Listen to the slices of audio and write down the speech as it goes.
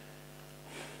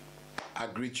I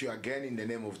greet you again in the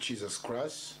name of Jesus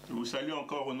Christ. Je vous salue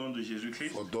encore au nom de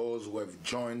Jésus-Christ. For those who have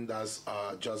joined us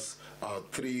just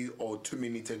 3 or 2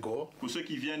 minutes ago. Pour ceux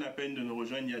qui viennent à peine de nous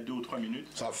rejoindre il y a 2 ou 3 minutes.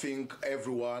 So I think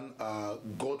everyone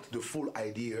got the full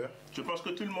idea. Je pense que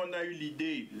tout le monde a eu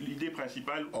l'idée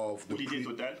principale ou l'idée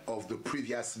totale of the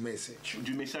previous message.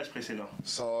 Du message précédent.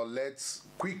 So let's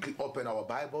quickly open our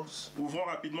Bibles. Ouvrons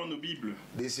rapidement nos Bibles.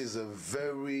 This is a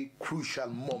very crucial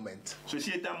moment.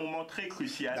 Ceci est un moment très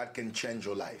crucial. That can change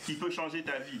your life. Qui peut changer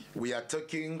ta vie. We are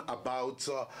talking about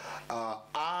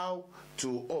how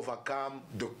to overcome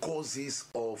the causes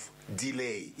of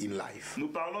delay in life. Nous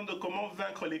parlons de comment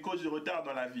vaincre les causes du retard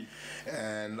dans la vie.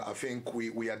 And I think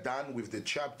we are done with the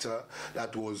chapter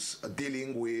that was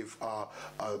dealing with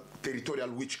territorial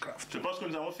witchcraft. Je pense que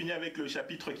nous avons fini avec le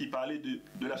chapitre qui parlait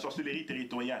de la sorcellerie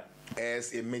territoriale.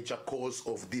 As a major cause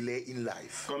of delay in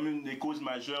life. Comme une des causes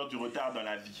majeures du retard dans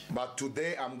la vie. But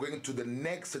today I'm going to the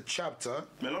next chapter.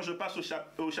 Maintenant je passe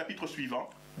au chapitre suivant.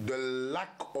 The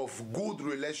lack of good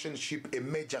relationship, a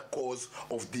major cause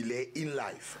of delay in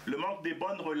life. Le manque des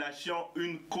bonnes relations,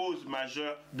 une cause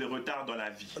majeure de retard dans la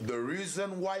vie. The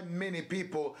reason why many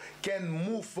people can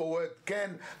move forward,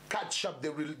 can catch up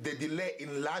the delay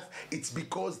in life, it's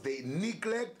because they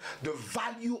neglect the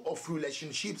value of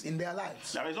relationships in their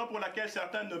lives. La raison pour laquelle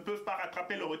certains ne peuvent pas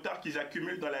rattraper le retard qu'ils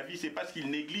accumulent dans la vie, c'est parce qu'ils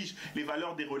négligent les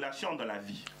valeurs des relations dans la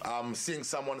vie. I'm seeing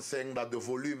someone saying that the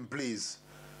volume, please.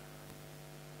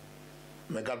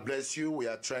 May God bless you. We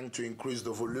are trying to increase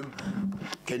the volume.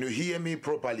 Can you hear me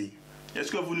properly? Est-ce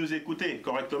que vous nous écoutez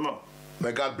correctement?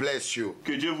 May God bless you.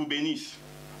 Que Dieu vous bénisse.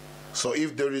 So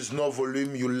if there is no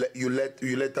volume, you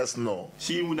let us know.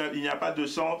 Si il n'y a pas de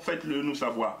son, faites-le nous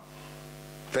savoir.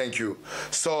 Thank you.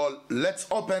 So let's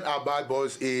open our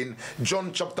Bibles in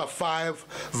John chapter 5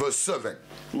 verse 7.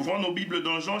 Ouvrons nos Bibles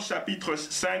dans Jean chapitre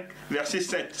 5 verset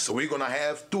 7. So we're going to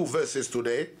have 2 verses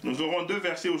today. Nous aurons 2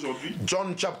 versets aujourd'hui.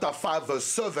 John chapter 5 verse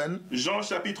 7. Jean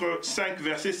chapitre 5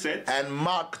 verset 7. And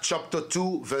Mark chapter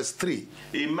 2 verse 3.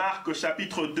 Et Marc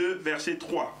chapitre 2 verset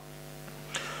 3.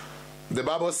 The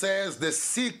Bible says, the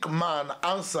sick man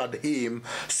answered him,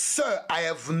 Sir, I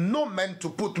have no man to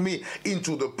put me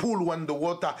into the pool when the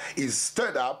water is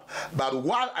stirred up, but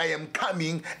while I am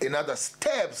coming, another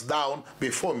steps down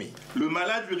before me. Le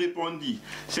malade lui répondit,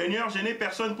 Seigneur, je n'ai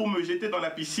personne pour me jeter dans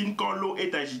la piscine quand l'eau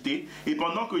est agitée, et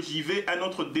pendant que j'y vais, un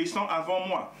autre descend avant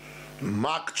moi.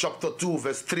 Mark chapter 2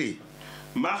 verse 3.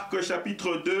 Marc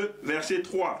chapitre 2 verset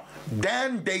 3.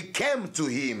 Then they came to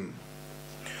him,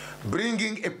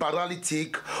 bringing a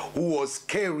paralytic who was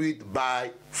carried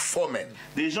by 4 men.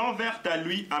 Des gens vinrent à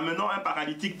lui, amenant un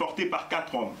paralytique porté par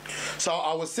 4 hommes. So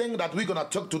I was saying that we're going to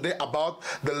talk today about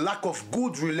the lack of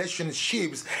good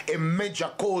relationships, a major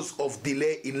cause of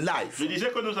delay in life. Je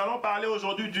disais que nous allons parler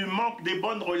aujourd'hui du manque des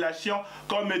bonnes relations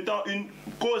comme étant une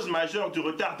cause majeure du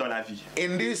retard dans la vie.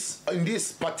 In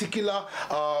this particular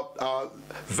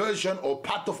version or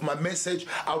part of my message,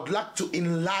 I would like to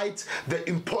enlighten the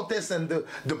importance and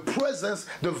the presence,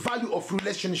 the value of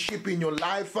relationship in your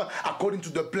life according to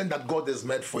the plan that God has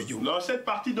made for you. Dans cette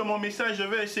partie de mon message, je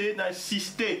vais essayer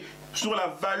d'insister sur la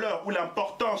valeur ou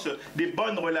l'importance des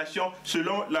bonnes relations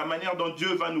selon la manière dont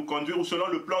Dieu va nous conduire ou selon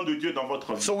le plan de Dieu dans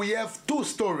votre vie. So we have 2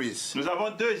 stories. Nous avons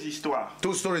 2 histoires.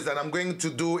 2 stories, and I'm going to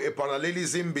do a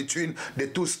parallelism between the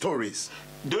 2 stories.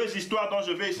 2 histoires dont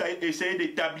je vais essayer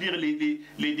d'établir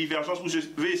les divergences, ou je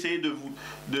vais essayer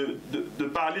de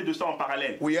parler de ça en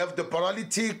parallèle. We have the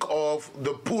paralytic of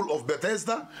the pool of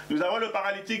Bethesda. Nous avons le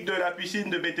paralytique de la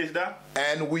piscine de Bethesda.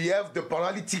 And we have the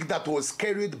paralytic that was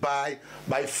carried by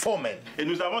 4 men. Et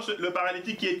nous avons le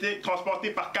paralytique qui était transporté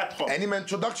par 4 hommes. And in my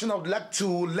introduction, I would like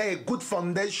to lay a good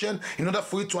foundation in order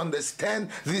for you to understand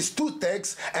these 2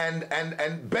 texts, and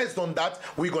based on that,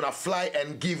 we're going to fly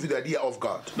and give you the idea of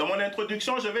God. Dans mon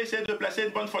introduction, je vais essayer de placer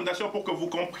une bonne fondation pour que vous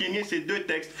compreniez ces 2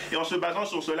 textes, et en se basant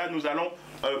sur cela, nous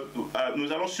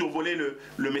allons survoler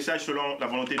le message selon la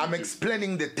volonté de Dieu. I'm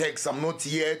explaining the text. I'm not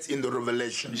yet in the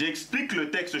revelation. J'explique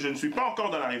le texte, je ne suis pas encore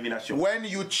dans la révélation. When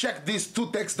you check these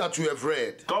 2 texts that you have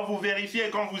read, quand vous vérifiez,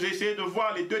 quand vous essayez de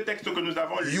voir les 2 textes que nous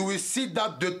avons lus, you will see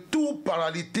that the 2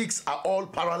 paralytics are all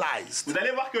paralyzed. Vous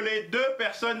allez voir que les 2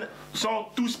 personnes sont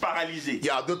tous paralysées.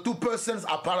 Yeah, the 2 persons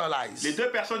are paralyzed. Les 2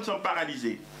 personnes sont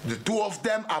paralysées. The 2 of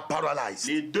them are paralyzed.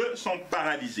 Les 2 sont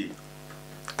paralysés.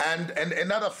 And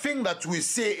another thing that we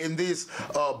see in these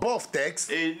both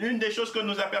texts, Et l'une des choses que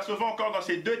nous apercevons encore dans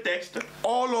ces deux textes,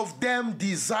 all of them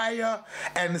desire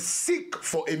and seek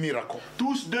for a miracle.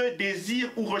 tous deux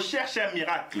désirent ou recherchent un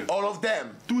miracle. All of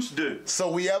them. Tous deux. So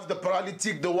we have the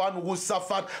paralytic, the one who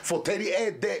suffered for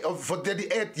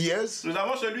 38 years. Nous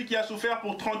avons celui qui a souffert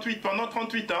pendant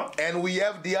 38 ans. And we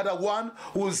have the other one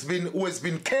who has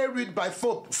been carried by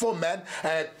four men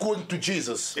going to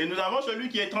Jesus. Et nous avons celui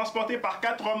qui est transporté par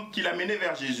 4 hommes qui l'a mené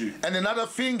vers Jésus. And another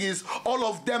thing is, all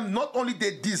of them, not only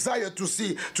they desire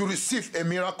to receive a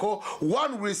miracle,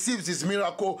 one receives his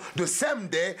miracle the same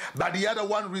day, but the other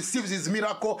one receives his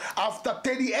miracle after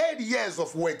 38 years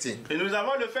of waiting. Et nous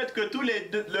avons le fait que tous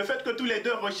les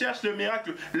deux recherchent le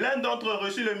miracle. L'un d'entre eux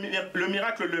reçut le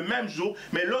miracle le même jour,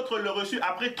 mais l'autre le reçut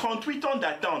après 38 ans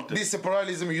d'attente. This is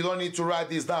parallelism. You don't need to write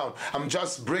this down. I'm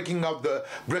just breaking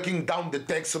down the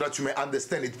text so that you may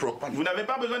understand it properly. Vous n'avez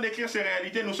pas besoin d'écrire ces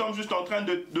réalités. Nous sommes juste en train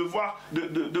de voir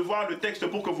le texte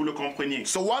pour que vous le compreniez.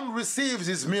 So one receives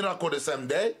his miracle the same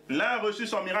day. L'un reçut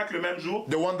son miracle le même jour.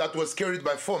 The one that was carried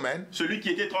by 4 men. Celui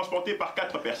qui était transporté par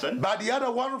 4 personnes. But the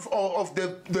other one of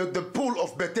the pool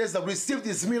of Bethesda received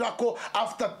his miracle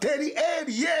after 38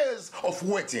 years of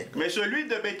waiting. Mais celui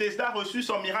de Bethesda reçut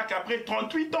son miracle après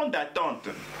 38 ans d'attente.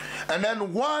 And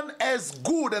then one has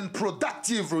good and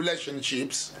productive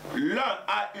relationships. L'un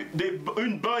a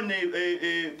une bonne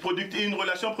et une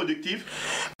relation productive.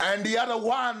 And the other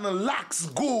one lacks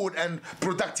good and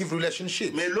productive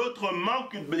relationships. Mais l'autre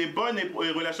manque des bonnes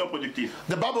relations productives.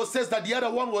 The Bible says that the other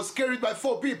one was carried by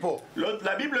 4 people.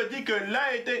 La Bible dit que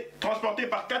l'un était transporté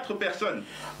par 4 personnes.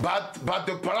 But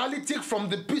the paralytic from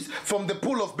the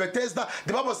pool of Bethesda,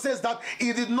 the Bible says that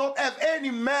he did not have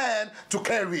any man to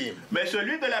carry him. Mais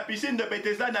celui de la piscine de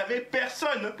Bethesda n'avait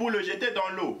personne pour le jeter dans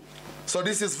l'eau. So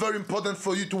this is very important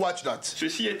for you to watch that.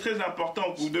 Ceci est très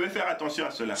important, vous devez faire attention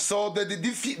à cela. So the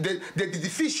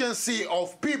deficiency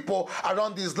of people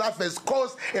around his life has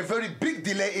caused a very big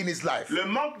delay in his life. Le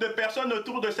manque de personnes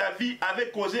autour de sa vie avait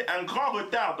causé un grand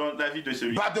retard dans la vie de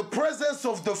celui. But the presence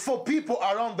of the 4 people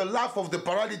around the life of the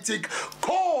paralytic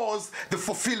caused the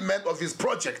fulfillment of his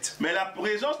project. Mais la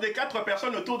présence des 4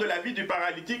 personnes autour de la vie du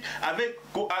paralytique avait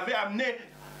amené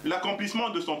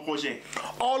l'accomplissement de son projet.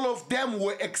 All of them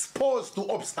were exposed to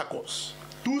obstacles.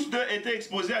 Tous deux étaient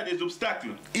exposés à des obstacles.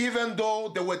 Even though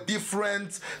they were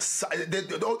different,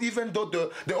 even though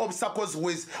the obstacles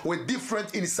were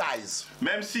different in size.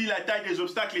 Même si la taille des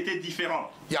obstacles était différente.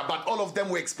 Yeah, but all of them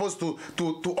were exposed to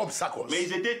obstacles. Mais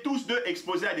ils étaient tous deux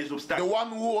exposés à des obstacles. The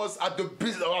one who was at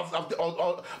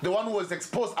the one who was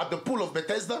exposed at the pool of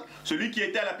Bethesda, celui qui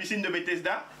était à la piscine de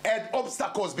Bethesda, had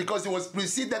obstacles because he was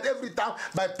preceded every time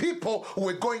by people who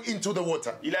were going into the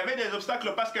water. Il avait des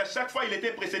obstacles parce qu'à chaque fois il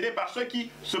était précédé par ceux qui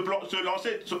se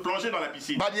plongeaient dans la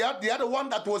piscine. But the other one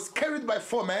that was carried by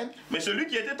 4 men, mais celui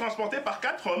qui était transporté par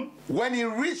 4 hommes, when he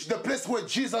reached the place where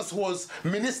Jesus was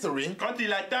ministering, quand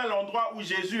il atteint l'endroit où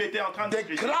Jésus était en train de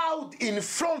the crowd in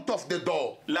front of the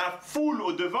door, la foule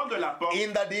au devant de la porte,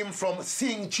 hindered him from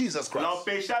seeing Jesus Christ.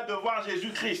 L'empêcha de voir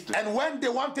Jésus-Christ. And when they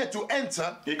wanted to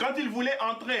enter, et quand ils voulaient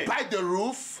entrer by the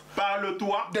roof, par le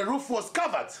toit, the roof was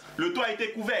covered. Le toit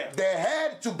était couvert. They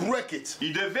had to break it.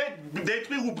 Ils devaient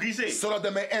détruire ou briser. So that they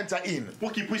may enter in.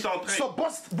 Pour qu'ils puissent entrer. So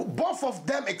both of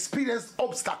them experienced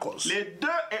obstacles. Les deux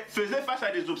faisaient face à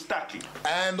des obstacles.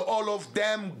 And all of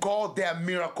them got their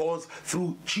miracles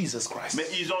through Jesus Christ. Mais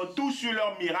ils ont tous eu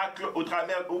leur miracle au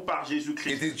travers ou par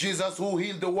Jésus-Christ. It is Jesus who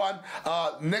healed the one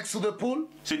next to the pool.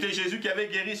 C'était Jésus qui avait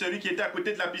guéri celui qui était à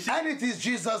côté de la piscine. And it is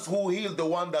Jesus who healed the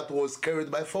one that was carried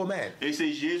by 4 men. Et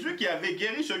c'est Jésus qui avait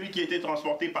guéri celui qui était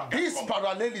transporté par 4 This hommes.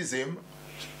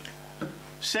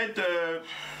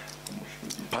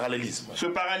 parallelism, ce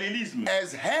parallélisme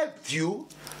has helped you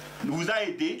vous a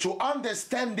aidé to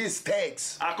understand this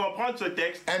text. À comprendre ce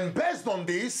texte. And based on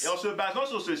this, et en se basant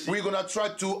sur ceci, we're going to try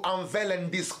to unveil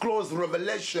and disclose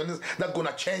revelations that are going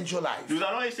to change your life. Nous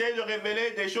allons essayer de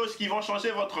révéler des choses qui vont changer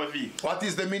votre vie. What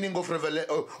is the meaning of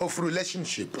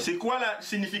relationship? C'est quoi la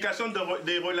signification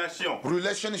des relations?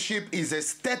 Relationship is a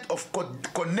state of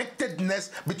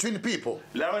connectedness between people.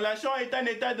 La relation est un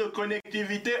état de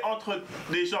connectivité entre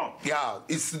des gens. Yeah,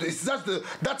 it's just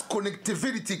that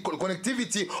connectivity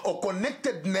or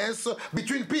connectedness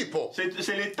between people.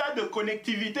 C'est l'état de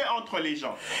connectivité entre les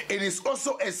gens. It is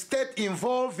also a state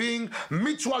involving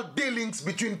mutual dealings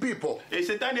between people. Et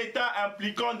c'est un état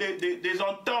impliquant des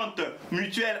ententes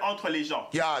mutuelles entre les gens.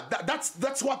 Yeah,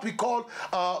 that's what we call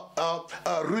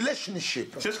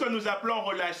relationship. C'est ce que nous appelons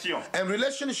relation. And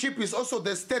relationship is also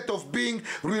the state of being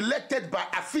related by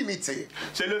affinity.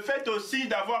 C'est le fait aussi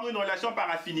d'avoir une relation par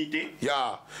affinité.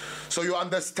 Yeah, so you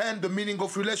understand the meaning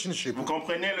of relationship. Vous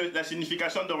comprenez la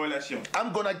signification de relation.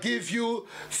 I'm gonna give you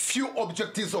few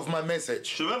objectives of my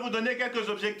message. Je vais vous donner quelques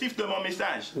objectifs de mon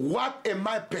message. What am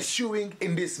I pursuing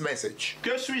in this message?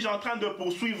 Que suis-je en train de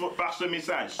poursuivre par ce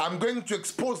message? I'm going to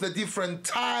expose the different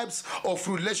types of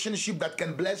relationship that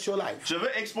can bless your life. Je veux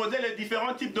exposer les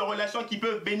différents types de relations qui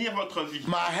peuvent bénir votre vie.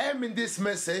 My aim in this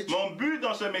message Mon but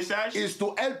dans ce message is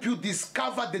to help you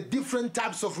discover the different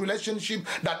types of relationship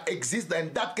that exist and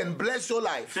that can bless your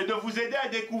life. c'est de vous aider à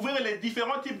découvrir les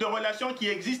différents types de relations qui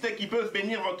existent et qui peuvent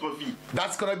bénir votre vie.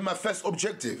 That's going to be my first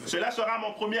objective. Cela sera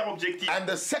mon premier objectif. And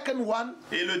the second one,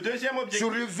 Et le deuxième to objectif,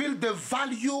 reveal the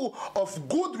value of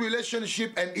good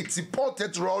relationship and its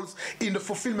important roles in the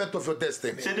fulfillment of your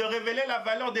destiny. c'est de révéler la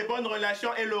valeur des bonnes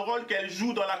relations et le rôle qu'elles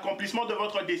jouent dans l'accomplissement de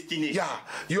votre destinée. Yeah,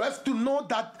 you have to know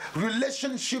that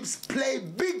relationships play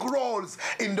big roles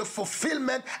in the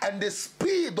fulfillment and the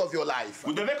speed of your life.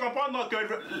 Vous devez comprendre que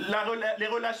les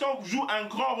relations jouent un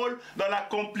grand rôle dans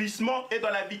l'accomplissement et dans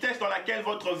la vitesse dans laquelle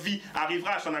votre vie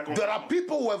arrivera à son There accomplissement. are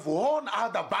people who have won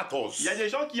other battles. Il y a des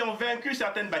gens qui ont vaincu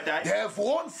certaines batailles. They have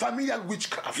won familial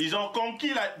witchcraft. Ils ont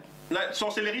conquis la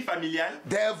sorcellerie familiale.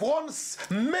 They have won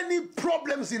many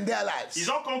problems in their lives. Ils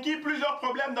ont conquis plusieurs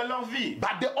problèmes dans leur vie.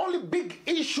 But the only big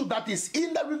issue that is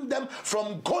hindering them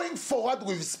from going forward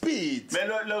with speed, Mais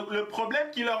le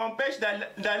problème qui leur empêche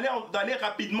d'aller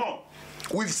rapidement,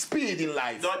 with speed in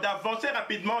life, d'avancer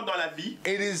rapidement dans la vie,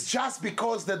 it is just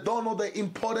because they don't know the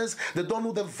importance, they don't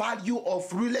know the value of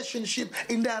relationship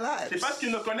in their c'est parce lives.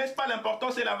 qu'ils ne connaissent pas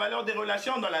l'importance et la valeur des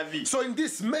relations dans la vie. So in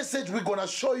this message, we're going to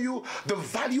show you the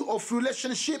value of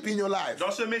relationship in your life.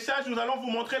 Dans ce message, nous allons vous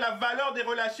montrer la valeur des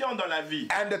relations dans la vie.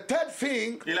 And the third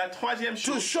thing, Et la troisième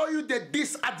to chose, show you the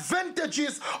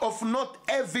disadvantages of not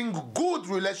having good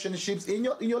relationships in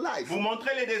your life. vous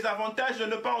montrer les désavantages de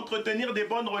ne pas entretenir des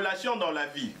bonnes relations dans la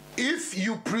vie. If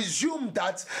you presume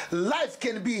that life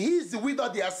can be easy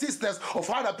without the assistance of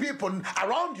other people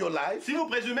around your life, Si vous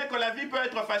présumez que la vie peut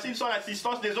être facile sans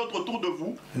l'assistance des autres autour de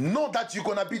vous, know that you're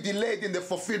going to be delayed in the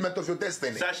fulfillment of your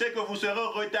destiny. sachez que vous serez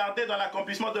retardé dans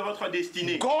l'accomplissement de votre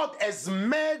destinée. God has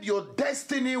made your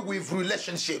destiny with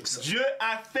relationships. Dieu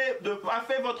a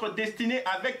fait votre destinée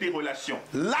avec des relations.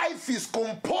 Life is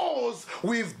composed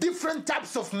with different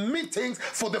types of meetings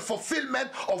for the fulfillment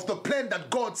of the plan that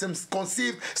God has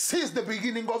conceived since the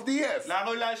beginning of the earth. La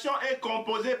relation est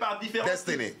composée par différents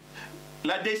Destiny.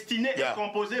 La destinée Yeah. est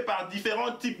composée par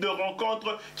différents types de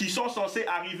rencontres qui sont censées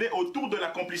arriver autour de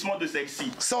l'accomplissement de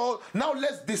celle-ci. So now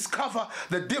let's discover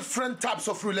the different types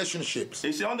of relationships.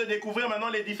 Essayons de découvrir maintenant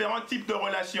les différents types de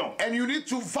relations. And you need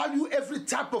to value every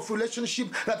type of relationship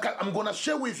that I'm going to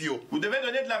share with you. Vous devez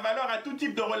donner de la valeur à tout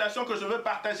type de relation que je veux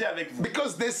partager avec vous.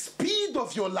 Because the speed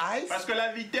of your life Parce que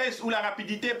la vitesse ou la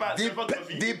rapidité de votre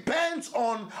vie depends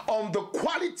on the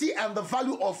quality and the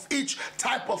value of each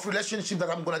type of relationship that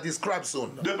I'm going to describe soon.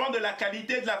 dépend de la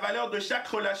qualité et de la valeur de chaque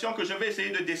relation que je vais essayer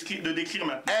de décrire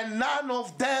maintenant. And none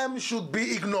of them should be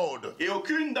ignored. Et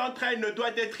aucune d'entre elles ne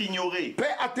doit être ignorée. Pay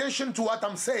attention to what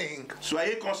I'm saying.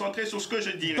 Soyez concentrés sur ce que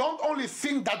je dirai. Don't only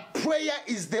think that prayer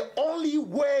is the only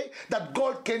way that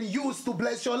God can use to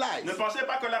bless your life. Ne pensez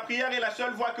pas que la prière est la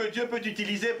seule voie que Dieu peut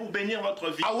utiliser pour bénir votre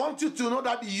vie. I want you to know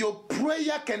that your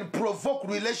prayer can provoke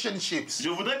relationships. Je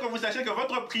voudrais que vous sachiez que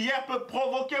votre prière peut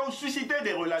provoquer ou susciter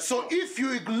des relations. So if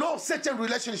you ignore certain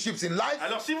relationships in life,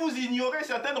 Alors si vous ignorez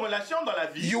certaines relations dans la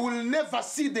vie, you will never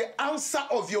see the answer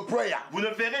of your prayer. vous ne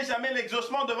verrez jamais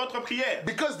l'exaucement de votre prière.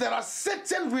 Because there are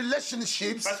certain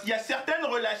relationships Parce qu'il y a certaines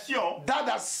relations that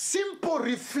are simple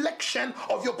reflection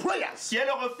of your prayers. qui est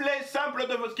le reflet simple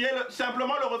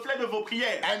simplement le reflet de vos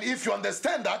prières. And if you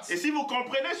understand that, Et si vous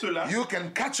comprenez cela, you can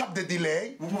catch up the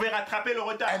delay vous pouvez rattraper le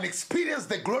retard and experience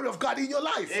the glory of God in your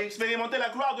life. et expérimenter la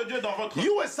gloire de Dieu dans votre vie.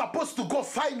 You were supposed to go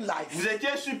find life. Vous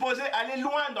étiez supposé aller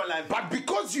loin dans la vie. But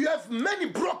because you have many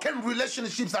broken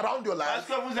relationships around your Parce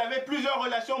life, que vous avez plusieurs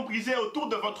relations brisées autour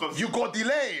de votre vie. you got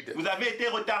delayed. Vous avez été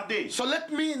retardé. So let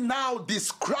me now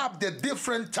describe the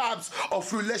different types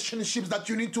of relationships that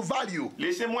you need to value.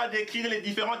 Laissez-moi décrire les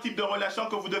différents types de relations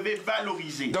que vous devez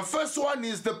valoriser. The first one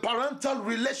is the parental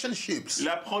relationships.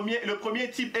 Le premier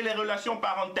type est les relations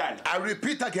parentales. I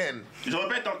repeat again. Je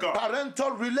répète encore.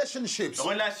 Parental relationships.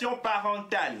 Relations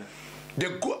parentales.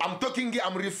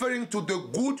 I'm referring to the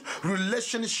good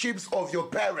relationships of your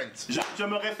parents. Je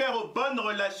me réfère aux bonnes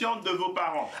relations de vos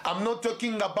parents. I'm not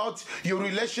talking about your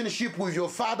relationship with your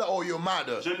father or your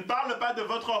mother. Je ne parle pas de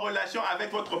votre relation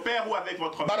avec votre père ou avec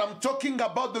votre mère. But I'm talking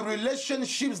about the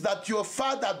relationships that your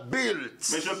father built.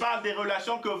 Mais je parle des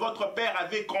relations que votre père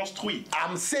avait construites.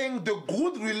 I'm saying the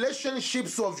good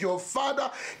relationships of your father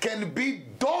can be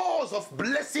doors of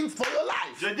blessing for your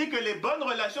life. Je dis que les bonnes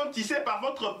relations tissées par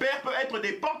votre père peuvent être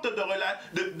des portes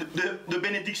de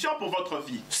bénédiction pour votre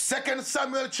vie. 2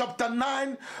 Samuel chapter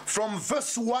 9 from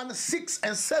verse 1, 6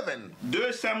 and 7.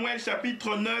 2 Samuel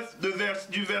chapitre 9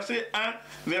 du verset 1,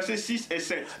 verset 6 et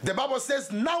 7. The Bible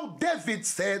says, now David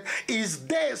said, is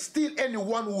there still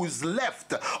anyone who is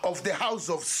left of the house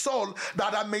of Saul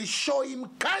that I may show him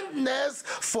kindness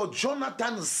for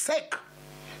Jonathan's sake?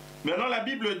 Maintenant la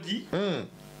Bible dit,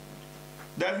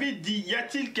 David dit, y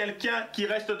a-t-il quelqu'un qui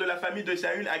reste de la famille de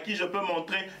Saül à qui je peux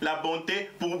montrer la bonté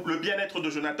pour le bien-être de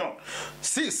Jonathan?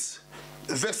 6.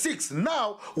 Verse 6.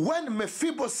 Now, when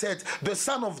Mephibosheth, the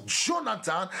son of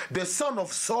Jonathan, the son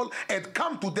of Saul, had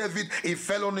come to David, he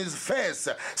fell on his face.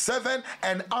 7.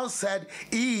 And answered,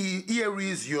 here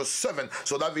is your servant.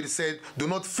 So David said, do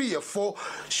not fear, for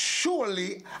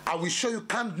surely I will show you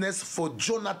kindness for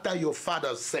Jonathan your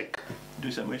father's sake.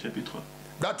 2 Samuel chapitre 3.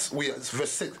 That's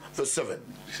verse 6, verse 7.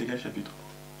 C'est quel chapitre?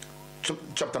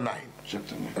 Chapter 9.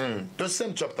 Chapter 9. The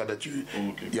same chapter that you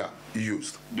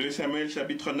used. 2 Samuel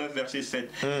chapitre 9 verset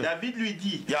 7. David lui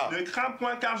dit, ne crains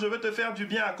point car je veux te faire du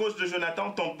bien à cause de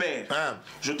Jonathan ton père.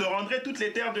 Je te rendrai toutes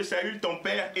les terres de Saül ton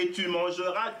père et tu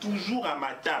mangeras toujours à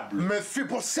ma table.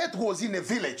 Mephibosheth was in a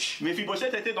village.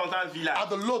 Mephibosheth était dans un village. At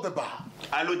the Lodebar.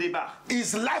 À Lodebar.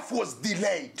 His life was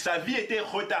delayed. Sa vie était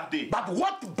retardée. But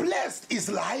what blessed his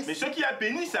life Mais ce qui a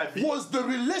béni sa vie was the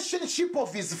relationship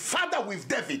of his father with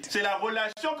David. C'est la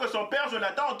relation que son père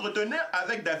Jonathan entretenait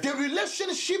avec David. The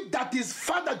relationship that his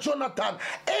father Jonathan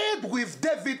had with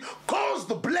David caused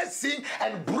the blessing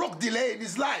and broke delay in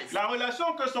his life. La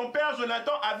relation que son père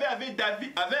Jonathan avait avec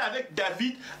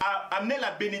David a amené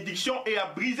la bénédiction et a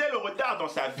brisé le retard dans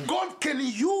sa vie. God can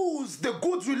use the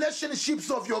good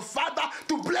relationships of your father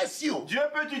to bless you. Dieu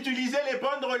peut utiliser les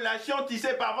bonnes relations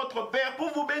tissées par votre père pour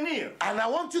vous bénir. And I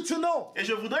want you to know, et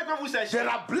je voudrais que vous sachiez, there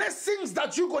are blessings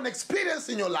that you're going to experience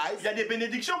in your life. Il y a des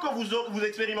bénédictions que vous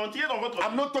expérimentiez dans votre vie.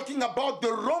 I'm not talking about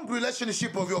the wrong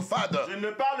relationship of your father. Je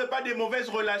ne parle pas des mauvaises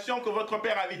relations que votre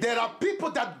père avait. There are people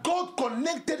that God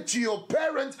connected to your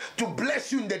parents to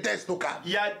bless you in the days to come.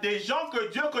 Il y a des gens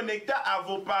que Dieu connecta à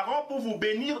vos parents pour vous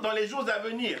bénir dans les jours à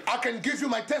venir. I can give you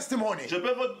my testimony. Je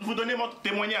peux vous donner mon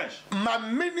témoignage. My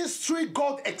ministry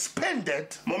God expanded.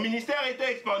 Mon ministère a été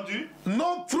expandu.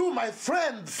 Not through my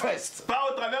friend first. Pas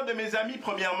au travers de mes amis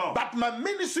premièrement. But my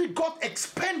ministry got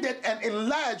expanded and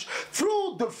enlarged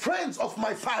through the friends of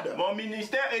my father. Mon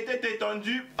ministère était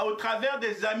étendu au travers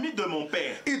des amis de mon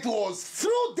père. It was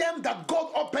through them that God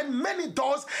opened many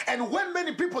doors, and when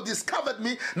many people discovered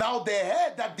me, now they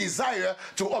had that desire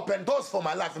to open doors for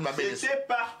my life in my ministry. C'était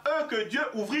par eux que Dieu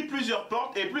ouvrit plusieurs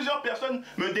portes et plusieurs personnes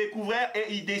me découvrèrent et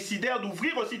ils décidèrent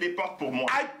d'ouvrir aussi des portes pour moi.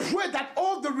 I pray that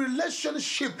all the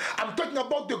relationship, I'm talking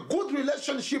about the good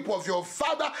relationship of your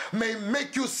father, may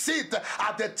make you sit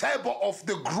at the table of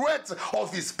the great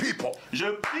of his people. Je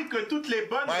prie que toutes les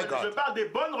bonnes, je parle des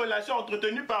bonnes relations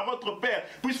entretenues par votre père,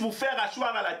 puissent vous faire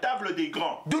asseoir à la table des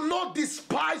grands. Do not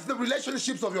despise the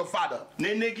relationships of your father.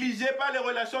 Ne négligez pas les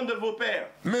relations de vos pères.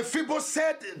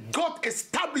 Mephibosheth got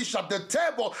established at the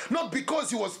table not because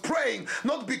he was praying,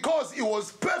 not because he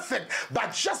was perfect,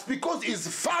 but just because his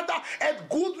father had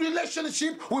good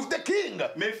relationship with the king.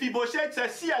 Mephibosheth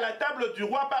s'assit à la table du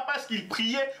roi pas parce qu'il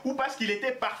priait ou parce qu'il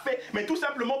était parfait, mais tout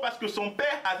simplement parce que son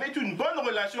père avait une bonne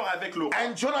relation avec le roi.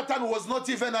 And Jonathan was not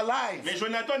even alive. Mais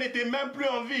Jonathan n'était même plus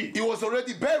en vie. He was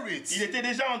already buried. Il était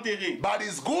déjà enterré. But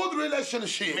his good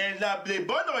relationship mais les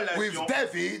bonnes with relations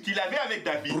David qu'il avait avec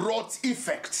David brought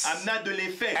effects amena de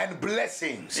l'effet and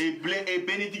blessings et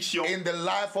bénédictions in the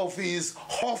life of his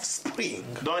offspring.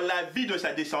 Dans la vie de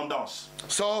sa descendance.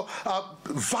 So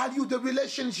value the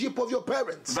relationship of your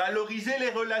parents. Valorisez les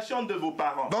relations de vos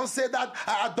parents. Don't say that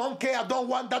I don't care, I don't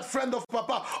want that friend of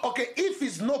Papa. Okay, if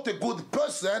he's not a good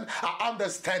person, I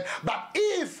understand. But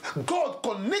if God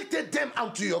connected them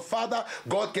unto your father,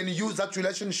 God can use that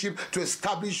relationship to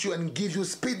establish you and give you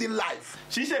speed in life.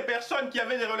 Si ces personnes qui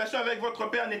avaient des relations avec votre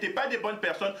père n'étaient pas des bonnes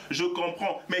personnes, je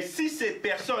comprends. Mais si ces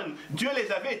personnes, Dieu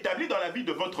les avait établies dans la vie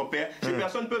de votre père, ces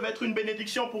personnes peuvent être une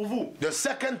bénédiction pour vous. The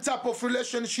second type of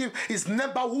relationship is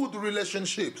neighborhood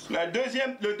relationships. Le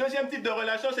deuxième type de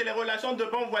relation, c'est les relations de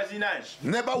bon voisinage.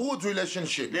 Neighborhood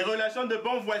relationship. Les relations de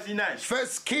bon voisinage. 1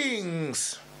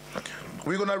 Kings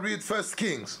We're going to read 1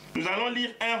 Kings. Nous allons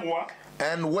lire 1 roi.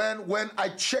 And when I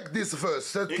check this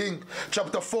verse, 2 Kings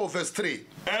chapter 4 verse 3.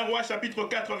 1 roi chapitre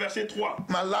 4 verset 3.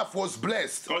 My life was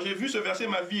blessed. Quand j'ai vu ce verset,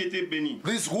 ma vie était bénie.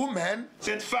 This woman,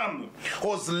 cette femme,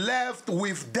 was left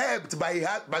with debt by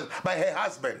her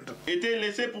husband. Était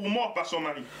laissée pour mort par son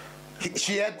mari.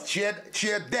 She had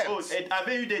debt. Oh, elle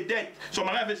avait eu des dettes. Son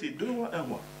mari avait ses 2 rois, 1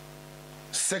 roi.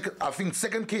 I think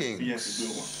 2 Kings. Yes, 2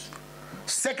 rois.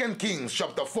 2 Kings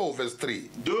chapter 4 verse 3.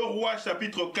 2 rois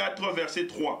chapitre 4 verset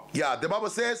 3. Yeah, the Bible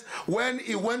says when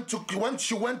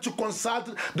she went to consult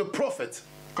the prophet.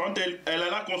 Quand elle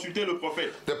alla consulter le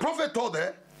prophète. The prophet told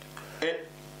her,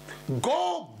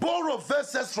 go borrow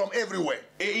vessels from everywhere.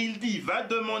 Et il dit, va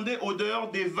demander au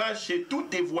dehors des vases chez tous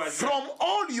tes voisins. From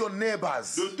all your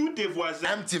neighbors. De tous tes voisins.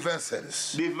 Empty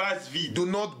vessels. Des vases vides. Do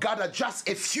not gather just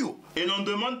a few. Et n'en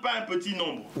demande pas un petit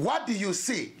nombre. What do you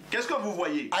see? Qu'est-ce que vous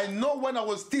voyez? I know when I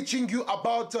was teaching you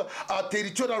about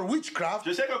territorial witchcraft.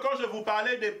 Je sais que quand je vous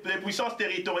parlais des puissances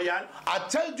territoriales, I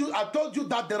told you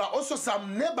that there are also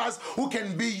some neighbors who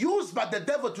can be used by the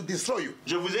devil to destroy you.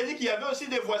 Je vous ai dit qu'il y avait aussi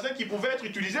des voisins qui pouvaient être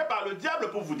utilisés par le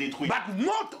diable pour vous détruire. But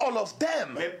not all of them.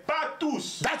 Mais pas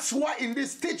tous. That's why in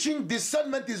this teaching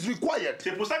discernment is required.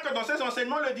 C'est pour ça que dans ces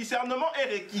enseignements le discernement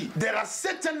est requis. There are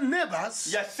certain neighbors.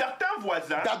 Il y a certains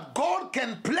voisins that God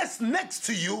can place next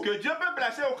to you. Que Dieu peut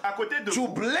placer à côté de to vous.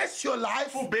 Bless your life.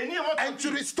 Pour bénir votre and vie.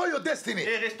 To restore your destiny.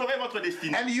 Et restaurer votre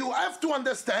destinée. And you have to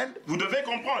understand. Vous devez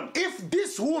comprendre. If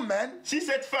this woman. Si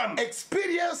cette femme.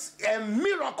 Experienced a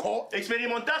miracle.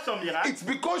 Expérimenta son miracle. It's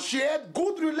because she had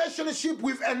good relationship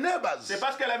with her neighbors. C'est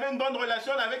parce qu'elle avait une bonne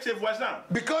relation avec ses voisins.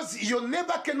 Because your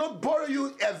neighbor cannot borrow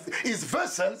you his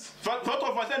vessels.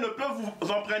 Votre voisin ne peut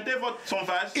vous emprunter son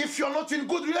vase. If you're not in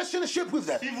good relationship with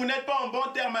them. Si vous n'êtes pas en bon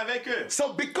terme avec eux.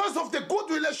 So because of the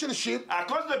good relationship. À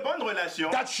cause de bonnes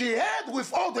relations. That she had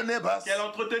with all the neighbors. Qu'elle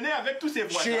entretenait avec tous ses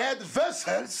voisins. She had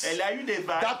vessels. Elle a eu des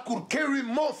vases. That could carry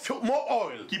more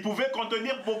oil. Qui pouvaient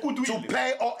contenir beaucoup d'huile. To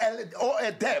pay all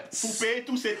her debts. Pour payer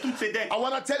toutes ses dettes. I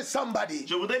want to tell somebody.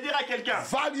 Je voudrais dire à quelqu'un.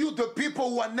 Value the people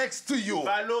who are next to you.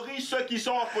 Valorise ceux qui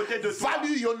sont à côté de toi.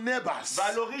 Value your neighbors.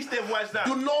 Valorise tes voisins.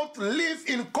 Do not live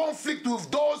in conflict with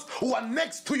those who are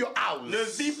next to your house. Ne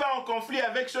vis pas en conflit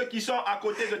avec ceux qui sont à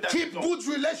côté de ta maison. Keep good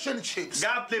relationships.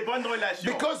 Garde les bonnes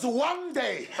relations. Because one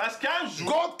day, parce qu'un jour,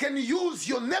 God can use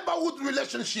your neighborhood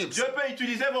relationships. Dieu peut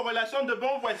utiliser vos relations de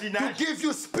bon voisinage. To give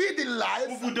you speed in life.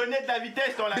 Pour vous donner de la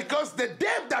vitesse dans la vie. Because the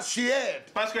debt that she had.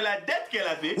 Parce que la dette qu'elle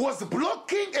avait. Was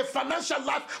blocking a financial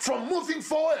life from moving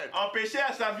forward. Empêchait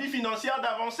à sa vie financière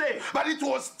d'avancer. But it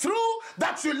was through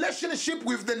that relationship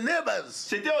with the neighbors.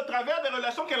 C'était au travers des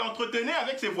relations qu'elle entretenait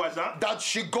avec ses voisins. That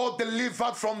she got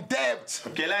delivered from debt.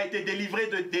 Qu'elle a été délivrée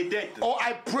des dettes. Oh,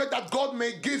 I pray that God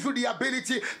may give you the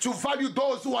ability to value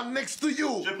those who are next to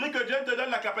you. Je prie que Dieu te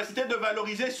donne la capacité de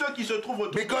valoriser ceux qui se trouvent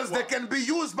autour de toi. Because they can be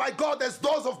used by God as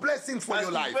doors of blessing for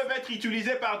your life. Parce qu'ils peuvent être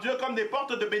utilisés par Dieu comme des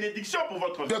portes de bénédiction pour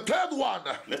votre vie. The third one.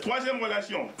 La troisième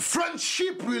relation.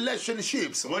 Friendship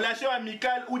relationships. Relation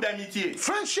amicale ou d'amitié.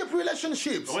 Friendship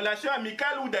relationships. Relation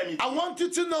amicale ou d'amitié. I want you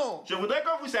to know. Je voudrais que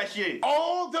vous sachiez.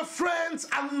 All the friends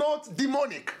are not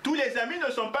demonic. Tous les amis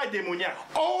ne sont pas démoniaques.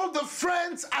 All the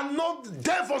friends are not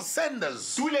devil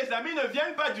senders. Tous les amis ne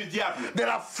viennent pas du diable. There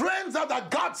are friends that are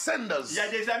God senders. Il y a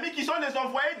des amis qui sont des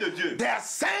envoyés de Dieu. They are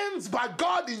sent by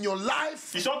God in your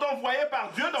life. Ils sont envoyés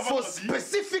par Dieu dans votre vie. For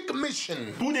specific mission.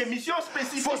 Pour des missions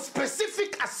spécifiques. For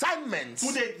specific assignments.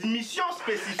 Pour des missions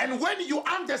spécifiques. And when you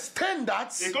understand that,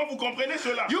 et quand vous comprenez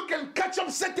cela, you can catch up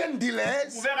certain delays.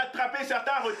 Vous pouvez rattraper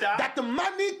certains retards. That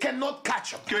money cannot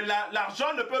catch up. Que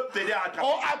l'argent ne peut t'aider à rattraper.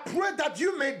 Oh, I pray that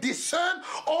you may discern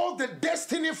all the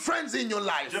destiny friends in your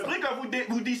life. Je prie que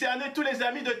vous discernez tous les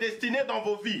amis de destinée dans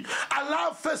vos vies. I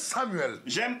love 1 Samuel.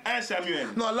 J'aime 1 Samuel.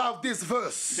 No, I love this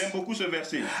verse. J'aime beaucoup ce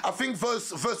verset. I think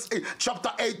verse 8,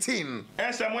 chapter 18.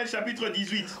 1 Samuel chapitre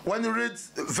 18. When you read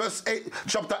verse 8,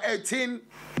 chapter 18,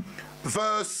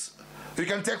 verse, you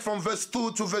can take from verse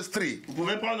 2 to verse 3. Vous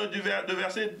pouvez prendre de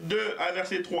verset 2 à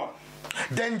verset 3.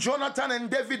 Then Jonathan and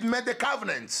David made the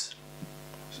covenant.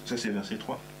 Ça c'est verset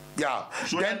 3. Yeah.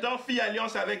 Jonathan fit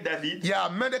alliance avec David. Yeah,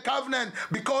 made a covenant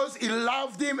because he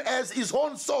loved him as his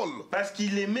own soul. Parce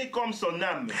qu'il l'aimait comme son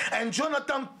âme. And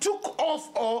Jonathan took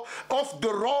off the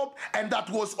robe and that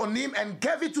was on him and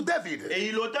gave it to David. Et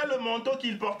il ôta le manteau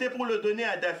qu'il portait pour le donner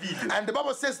à David. And the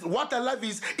Bible says what I love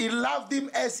is he loved him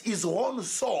as his own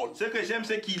soul. Ce que j'aime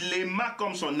c'est qu'il l'aima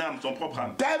comme son âme, son propre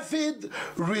âme. David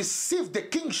received the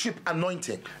kingship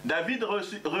anointing. David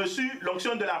reçut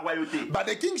l'onction de la royauté. But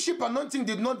the kingship anointing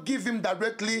did not give him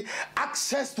directly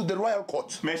access to the royal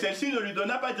court. Mais celle-ci ne lui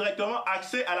donna pas directement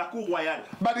accès à la cour royale.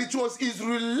 But it was his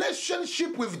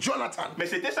relationship with Jonathan. Mais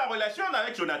c'était sa relation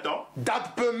avec Jonathan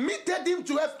That permitted him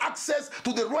to have access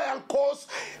to the royal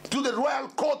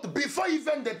court before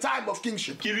even the time of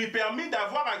kingship. qui lui permit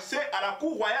d'avoir accès à la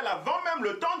cour royale avant même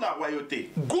le temps de la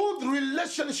royauté. Good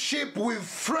relationship with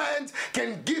friends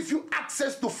can give you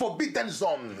access to forbidden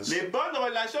zones. Les bonnes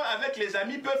relations avec les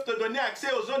amis peuvent te donner accès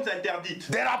aux zones interdites.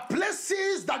 There are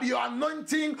places that your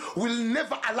anointing will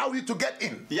never allow you to get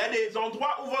in. Il y a des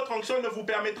endroits où votre onction ne vous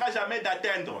permettra jamais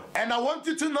d'atteindre. And I want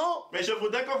you to know Mais je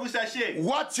voudrais que vous sachiez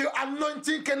what your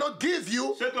anointing cannot give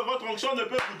you. ce que votre onction ne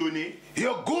peut vous donner.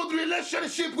 Your good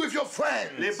relationship with your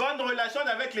friends Les bonnes relations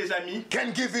avec les amis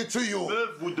can give it to you.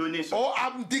 peuvent vous donner ça. Oh,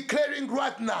 I'm declaring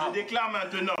right Je now. déclare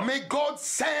maintenant May God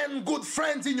send good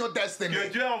friends in your destiny. que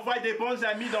Dieu envoie des bons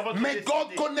amis dans votre May God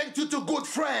destinée. connect you to good Que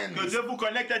friends. Dieu vous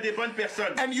connecte à des bonnes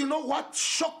personnes. And you know what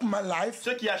shocked my life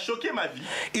Ce qui a choqué ma vie,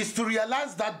 is to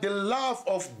realize that the love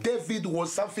of David was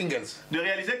something else. de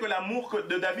réaliser que l'amour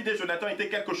de David et Jonathan était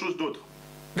quelque chose d'autre.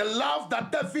 The love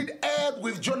that David had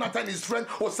with Jonathan, his friend,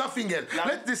 was something else.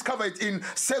 Let's discover it in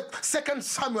 2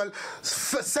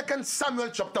 Samuel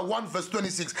chapter 1, verse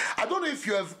 26. I don't know if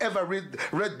you have ever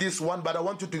read this one, but I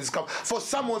want you to discover. For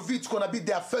some of you, it's going to be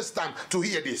their first time to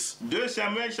hear this. 2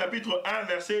 Samuel chapitre 1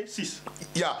 verset 6.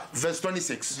 Yeah, verse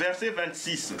 26. Verset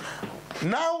 26.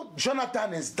 Now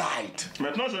Jonathan has died.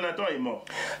 Maintenant Jonathan est mort.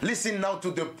 Listen now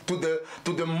to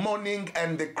the mourning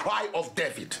and the cry of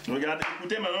David. Regardez,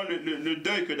 écoutez maintenant le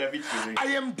deuil que David faisait.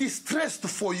 I am distressed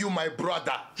for you, my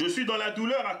brother. Je suis dans la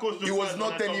douleur à cause de He toi, was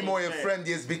not Jonathan, anymore mon a frère. friend,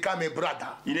 he has become a brother.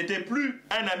 Il n'était plus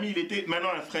un ami, il était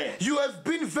maintenant un frère. You have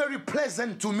been very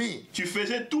pleasant to me. Tu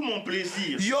faisais tout mon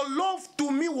plaisir. Your love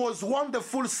to me was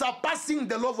wonderful, surpassing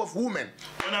the love of women.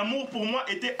 Ton amour pour moi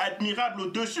était admirable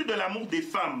au-dessus de l'amour des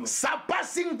femmes.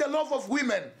 Surpassing the love of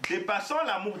women. Dépassant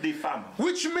l'amour des femmes.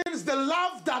 Which means the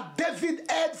love that David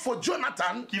had for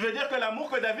Jonathan, Qui veut dire que l'amour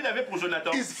que David avait pour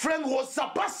Jonathan, his friend, was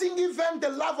surpassing even the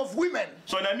love of women.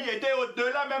 son ami était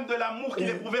au-delà même de l'amour qu'il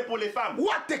éprouvait pour les femmes.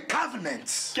 What a covenant.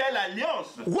 Quelle alliance!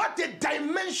 What a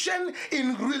dimension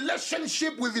in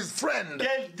relationship with his friend.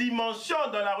 Quelle dimension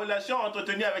dans la relation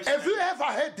entretenue avec son Have you ami. ever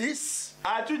heard this?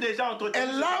 As-tu déjà A entretenu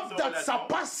ce genre love de that relation?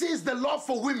 surpasses the love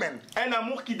for women. Un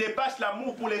amour qui dépasse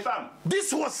l'amour pour les femmes.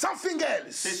 This was something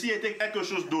else. Ceci était quelque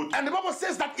chose d'autre. And the Bible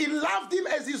says that he loved him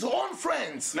as his own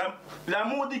friends.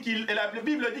 L'amour dit la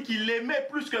Bible dit qu'il l'aimait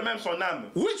plus que même son âme.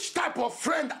 Which type of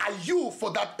friend are you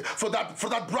for that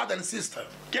brother and sister?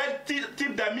 Quel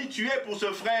type d'ami tu es pour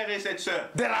ce frère et cette sœur?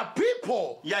 There are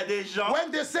people, Il y a des gens,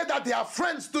 when they say that they are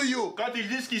friends to you, quand ils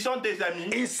disent qu'ils sont des amis,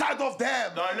 inside of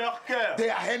them, dans leur cœur, they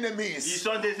are enemies. ils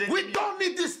sont des ennemis. We don't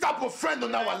need this type of friend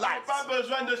in our On n'a lives. pas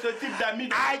besoin de ce type d'amis.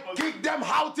 I kick them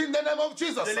out in the name of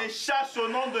Jesus. Je les chasse au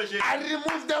nom de Jésus. I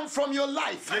remove them from your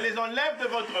life. Je les enlève de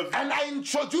votre vie. And I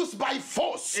introduce by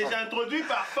force Et j'introduis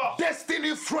par force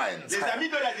destiny friends. des amis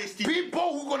de la destinée. People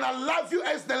who gonna love you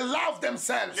as they love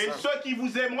themselves. Et ceux qui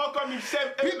vous aimeront comme ils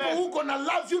s'aiment People eux-mêmes. who gonna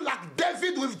love you like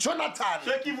David with Jonathan.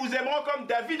 Ceux qui vous aimeront comme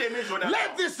David aimait Jonathan.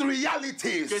 Let these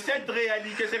realities Que ces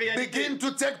réalités begin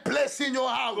to take place in your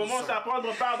house, commencent à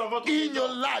prendre part dans votre in vie, your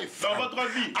life. dans votre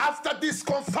vie. After this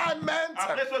confinement,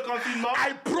 Après ce confinement,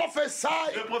 I prophesy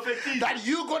je prophétise, that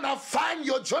you're gonna find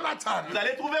your Jonathan vous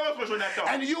allez trouver votre Jonathan.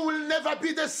 and you will never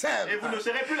be the same. Et vous ne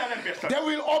serez plus la même personne. They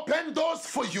will open doors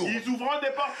for you. Ils ouvriront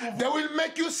des portes pour They vous. will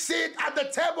make you sit at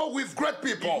the table with great Ils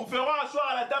vous people. feront asseoir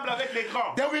à la table avec les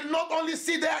grands. They will not only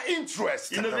see their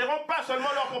interest, Ils ne verront pas seulement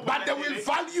leur but they will propriété,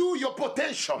 value your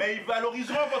potential. mais ils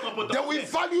valoriseront votre They will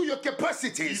potentiel. value your Ils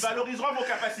capacities. valoriseront vos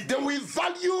capacités. They will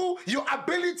value your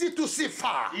ability to see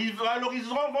far. Ils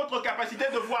valoriseront votre capacité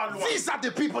de voir loin. These are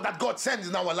the people that God sends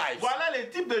in our lives. Voilà les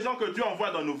types de gens que Dieu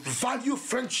envoie dans nos vies. Value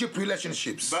friendship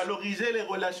relationships. Valoriser les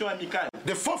relations amicales.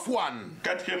 The fourth one,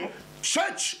 Quatrièmement,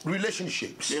 church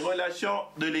relationships. les relations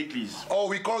de l'Église. Or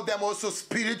we call them also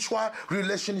spiritual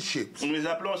relationships. Nous les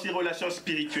appelons aussi relations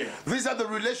spirituelles. These are the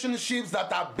relationships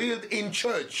that are built in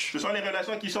church. Ce sont les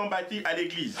relations qui sont bâties à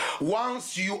l'Église.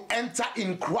 Once you enter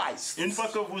in Christ, Une fois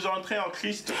que vous entrez en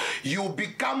Christ, you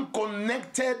become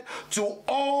connected to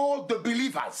all the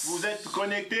believers vous êtes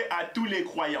connecté à tous les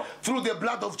croyants through the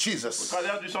blood of au Jesus.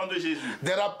 travers du sang de Jésus.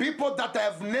 There are people that I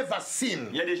have never Il seen,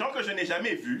 y a des gens que je n'ai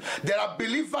jamais vus. There are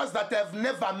believers that I've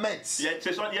never met. Il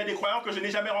y a des croyants que je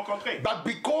n'ai jamais rencontrés. But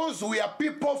because we are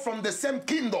people from the same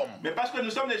kingdom, Mais parce que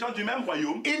nous sommes des gens du même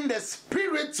royaume, in the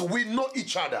spirit we know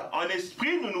each other. en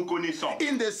esprit nous nous connaissons.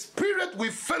 In the spirit we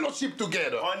fellowship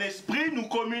together. En esprit nous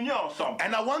communions ensemble.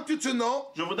 And I want you to know,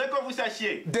 Je voudrais que vous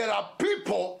sachiez, there are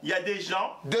people, il y a des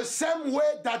gens, the same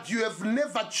way that you have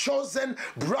never chosen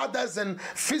brothers and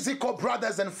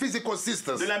physical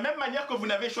sisters. de la même manière que vous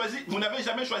n'avez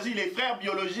jamais choisi les frères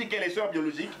biologiques et les sœurs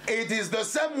biologiques. It is the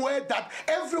same way that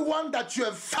everyone that you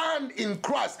have found in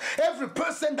Christ, every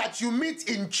person that you meet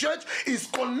in church is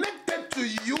connected to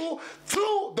you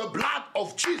through the blood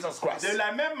of Jesus Christ. De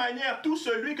la même manière, tout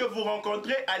celui que vous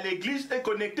rencontrez à l'église est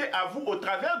connecté à vous au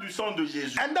travers du sang de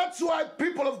Jésus. And that's why,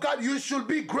 people of God, you should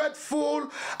be grateful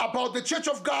about the church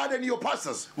of God and your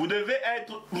pastors. Vous devez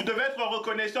être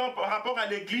reconnaissant par rapport à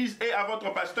l'église et à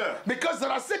votre pasteur. Because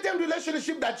there are certain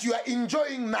relationships that you are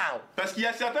enjoying now Parce qu'il y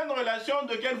a certaines relations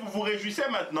desquelles vous vous réjouissez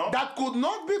maintenant that could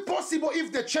not be possible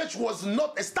if the church was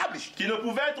not established. qui ne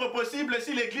pouvaient être possibles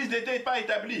si l'église n'était pas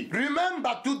établie.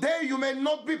 Remember, today you may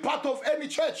not be part of any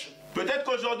church. Peut-être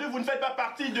qu'aujourd'hui vous ne faites pas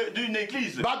partie d'une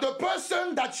église. But the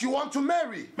person that you want to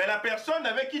marry, Mais la personne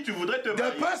avec qui tu voudrais te the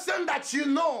marier, person that you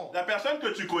know, la personne que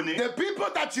tu connais, the people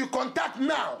that you contact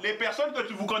now, les personnes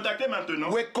que vous contactez maintenant,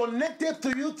 were connected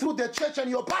to you through the church and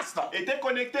your pastor. étaient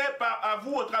connectées à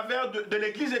vous au travers de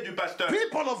l'église et du pasteur.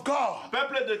 People of God,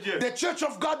 Peuple de Dieu, the church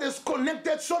of God has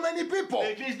connected so many people.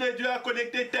 l'église de Dieu a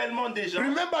connecté tellement de gens.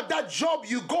 Remember that job,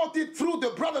 you got it through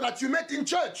the brother that you met in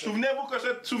church.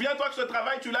 Souviens-toi que ce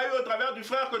travail, tu l'as eu au travers du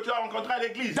frère que tu as rencontré à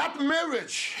l'église. That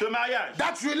marriage, Ce mariage,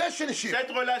 that relationship, cette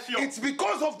relation, it's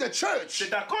because of the church.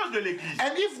 c'est à cause de l'église.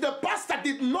 And if the pastor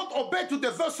did not obey to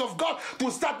the verse of God to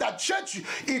start that church,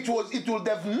 it would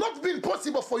have not been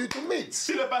possible for you to meet.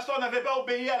 Si le pasteur n'avait pas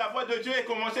obéi à la voix de Dieu et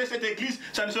commencé cette église,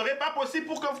 ça ne serait pas possible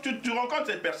pour que tu rencontres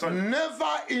cette personne.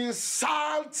 Never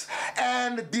insult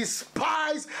and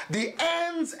despise the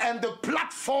ends and the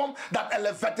platform that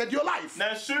elevated your life.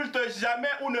 N'insulte jamais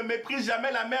ou ne méprise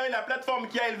jamais la mer et la plateforme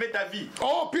qui a élevé ta vie.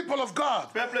 Oh, people of God,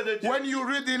 Peuple de Dieu, when you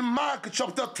read in Mark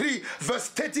chapter 3, verse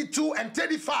 32 and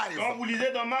 35, quand vous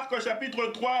lisez dans Marc chapitre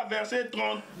 3, versets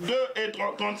 32 et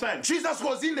 35, Jesus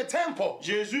was in the temple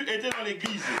Jésus était dans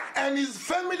l'église and his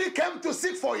family came to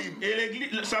seek for him. et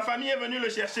sa famille est venue le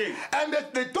chercher. And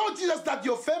they told Jesus that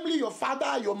your family, your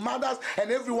father, your mothers, and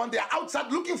everyone, they are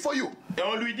outside looking for you. Et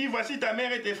on lui dit, voici ta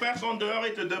mère et tes frères sont dehors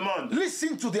et te demandent.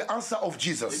 Listen to the answer of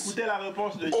Jesus. Écoutez la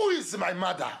réponse de Jésus. Who is my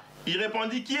mother? Il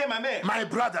répondit, qui est ma mère? My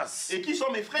brothers. Et qui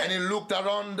sont mes frères? And he looked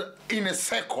around in a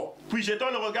circle Puis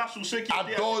jetant le regard sur ceux qui at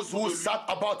étaient those who autour de lui. sat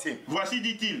about him Voici,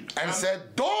 dit-il, and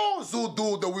said, those who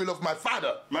do the will of my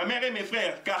father, ma mère et mes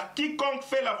frères, car quiconque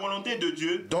fait la volonté de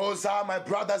Dieu, those are my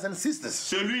brothers and sisters.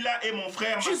 celui-là est mon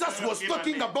frère, ma Jesus sœur was et ma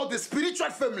talking mère. about the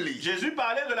spiritual family. Jésus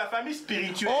parlait de la famille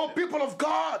spirituelle. Oh, people of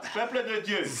God, Peuple de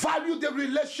Dieu, value the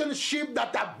relationship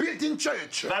that are built in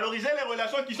church. valorisez les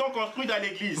relations qui sont construites dans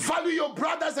l'église. Value your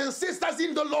brothers and sisters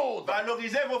in the Lord.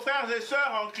 Valorisez vos frères et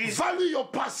sœurs en Christ. Value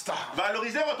your pastor.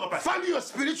 Valorisez votre pasteur. Value your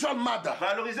spiritual mother.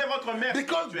 Valorisez votre mère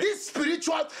Because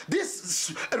spirituelle.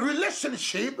 this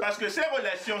relationship Parce que ces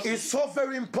relations is so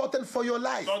very important for your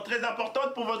life. sont très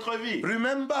importantes pour votre vie.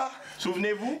 Remember,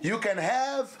 Souvenez-vous, you can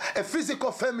have a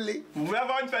physical family, vous pouvez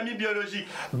avoir une famille biologique.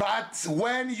 but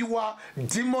when you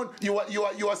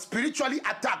are spiritually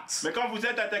attacked, Mais quand vous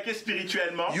êtes attaqué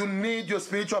spirituellement, you need your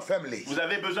spiritual family vous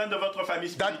avez besoin de votre famille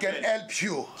that can spirituelle help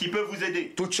you qui peut vous aider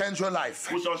to change your life.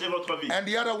 pour changer votre vie. And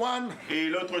the other one Et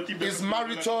l'autre type de is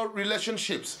marital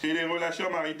relationships. c'est les relations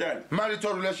maritales.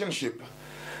 Marital relationship.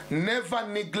 Never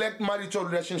neglect marital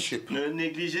relationship. Ne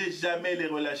négligez jamais les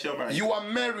relations maritales. You are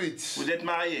married. Vous êtes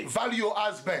marié. Value your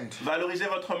husband. Valorisez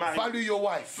votre mari. Value your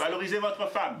wife. Valorisez votre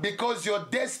femme. Because your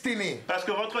destiny Parce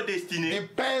que votre destinée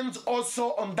depends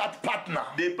also on that partner.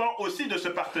 dépend aussi de ce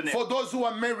partenaire. For those who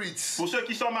are married, Pour ceux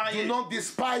qui sont do mariés, not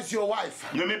despise your wife.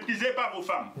 ne méprisez pas vos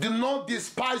femmes. Do not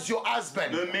despise your husband.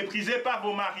 Ne méprisez pas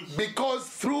vos maris. Because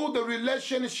through the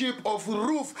relationship of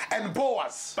Ruth and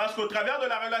Boaz, Parce qu'au travers de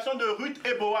la relation de Ruth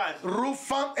et Boaz, Ruth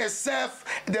found herself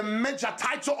the major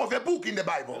title of a book in the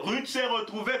Bible. Ruth s'est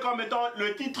retrouvée comme étant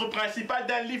le titre principal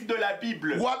d'un livre de la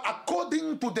Bible. Well,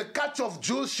 according to the culture of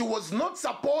Jews, she was not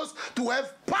supposed to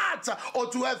have part or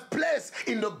to have place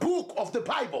in the book of the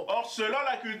Bible. Or, selon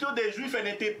la culture des Juifs, elle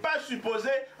n'était pas supposée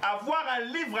avoir un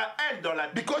livre à elle dans la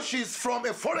Bible. Because she's from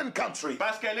a foreign country,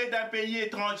 Parce qu'elle est d'un pays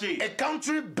étranger. a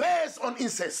country based on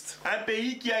incest, Un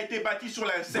pays qui a été bâti sur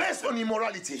l'inceste, based on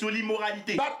immorality. sur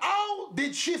l'immoralité. But how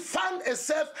did she find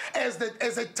herself as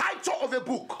a title of a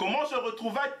book? Comment se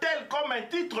retrouva-t-elle comme un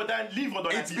titre d'un livre dans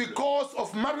la It's Bible? because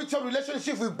of marital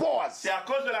relationship with Boaz. C'est à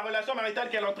cause de la relation maritale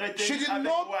qu'elle entretient She did avec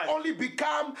not Boaz. only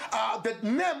become the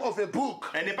name of a book,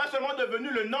 Elle n'est pas seulement devenue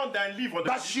le nom d'un livre,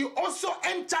 but she also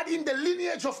entered in the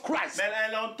lineage of Christ. mais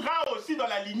elle entra aussi dans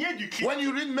la lignée du Christ. When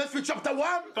you read Matthew chapter 1,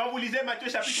 Quand vous lisez Matthieu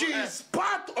she chapitre 1, is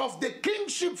part of the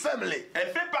kingship family, elle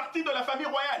fait partie de la famille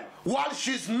royale. while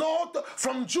she's not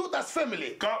from Judah's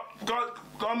family.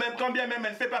 Quand bien même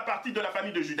elle ne fait pas partie de la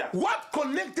famille de Judas. What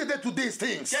connected her to these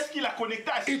things? Qu'est-ce qui la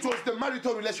connecta à It was the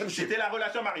marital relationship. C'était la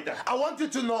relation maritale. I want you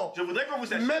to know, Je voudrais que vous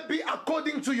sachiez, maybe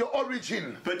according to your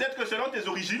origin, peut-être que selon tes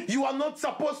origines, you are not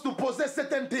supposed to possess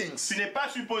certain things. tu n'es pas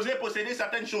supposé posséder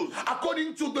certaines choses.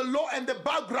 According to the law and the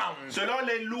background Selon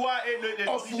les lois et les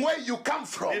of origines, where you come les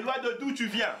from, lois de d'où tu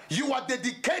viens, you are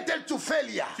dedicated to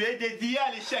failure. tu es dédié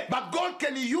à l'échec. But God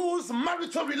can use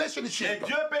marital Et relationship.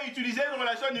 Dieu peut utiliser une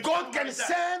relation God can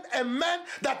send a man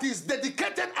that is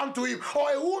dedicated unto him, or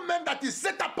a woman that is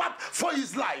set apart for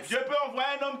his life, Dieu peut envoyer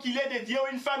un homme qui est dédié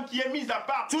ou une femme qui est mise à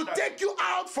part to take you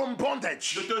out from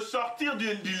bondage de te sortir du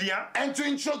lien and to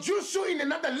introduce you in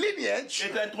another lineage et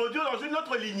t'introduire dans une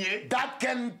autre lignée that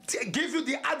can give you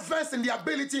the advance and the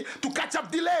ability to catch up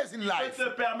delays in qui life. peut te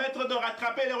permettre de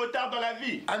rattraper les retards dans la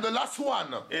vie. And the last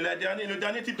one Et le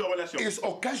dernier type de relation, is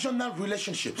occasional ce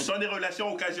relationships. sont des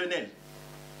relations occasionnelles.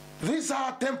 These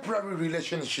are temporary Ce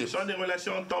relationships. sont des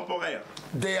relations temporaires.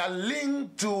 They are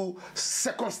linked to Ils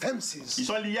circumstances.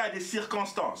 sont liés à des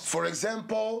circonstances. For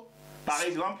example, Par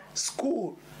exemple,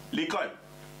 school, l'école,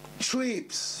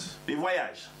 trips, les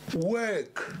voyages,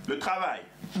 work, le travail,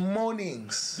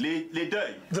 mornings. les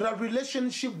deuils. There are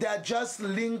relationships that are just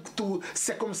linked to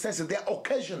circumstances. They are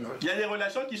occasional. Il y a des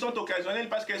relations qui sont occasionnelles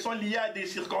parce qu'elles sont liées à des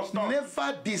circonstances.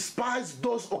 Never despise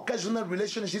those occasional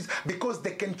relationships because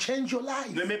they can change your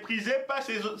life. Ne méprisez pas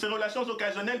ces relations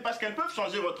occasionnelles parce qu'elles peuvent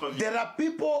changer votre vie. There are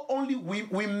people only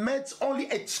we met only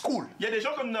at school, Il y a des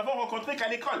gens que nous n'avons rencontrés qu'à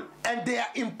l'école. and they are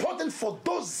important for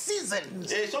those seasons.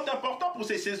 Et ils sont importants pour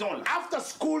ces saisons-là. After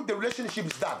school, the relationship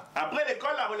is done. Après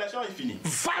l'école, la relation est finie.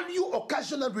 Value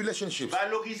occasional relationships.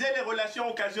 Valorisez les relations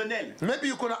occasionnelles. Maybe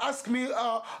you're gonna ask me,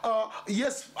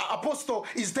 yes, Apostle,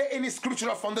 is there any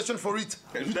scriptural foundation for it?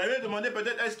 Vous allez demander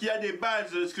peut-être est-ce qu'il y a des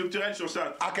bases scripturelles sur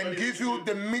ça. I can give you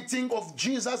the meeting of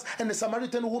Jesus and the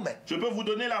Samaritan woman. Je peux vous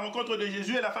donner la rencontre de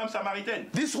Jésus et la femme samaritaine.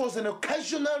 This was an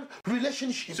occasional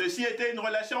relationship. Ceci était une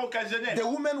relation occasionnelle. The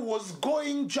woman was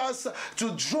going just to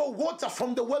draw water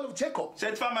from the well of Jacob.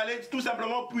 Cette femme allait tout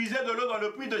simplement puiser de l'eau dans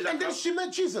le puits de And then Jacob. she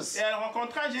met Jesus. Et elle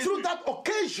rencontra Jésus. Through that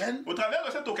occasion, Au travers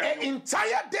de cette an occasion,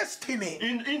 entire destiny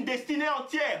une destinée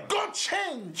entière got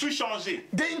changed. fut changée.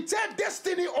 The entire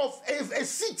destiny of a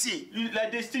city La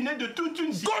destinée de toute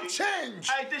une cité got changed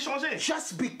a été changée.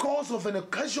 just because of an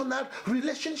occasional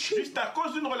relationship. Juste à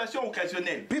cause d'une relation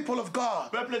occasionnelle. People of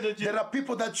God, Peuple de Dieu. there are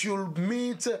people that you'll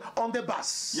meet on the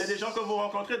bus. Il y a des gens que vous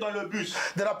rencontrez dans le bus.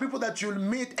 There are people that you'll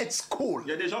meet at school. Il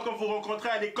y a des gens que vous rencontrez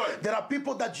à l'école. There are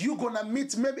people that you're gonna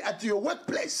meet maybe at your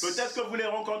workplace. Peut-être que vous les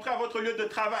rencontrez à votre lieu de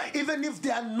travail. Even if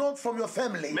they are not from your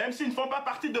family. Même s'ils ne font pas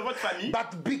partie de votre famille.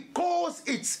 But because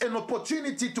it's an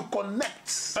opportunity to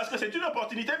connect. Parce que c'est une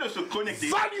opportunité de se connecter.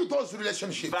 Value those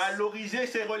relationships. Valoriser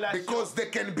ces relations. Because they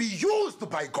can be used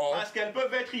by God Parce qu'elles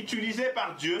peuvent être utilisées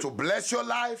par Dieu to bless your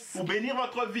life pour bénir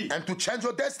votre vie and to change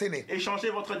your destiny. et changer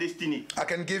votre destinée. I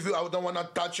can give you, I don't want to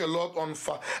touch a lot on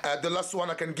the last one.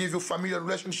 I can give you familiar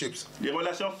relationships. Les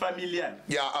relations familiales.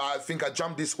 Yeah, I think I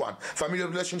jumped this one. Familiar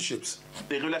relationships.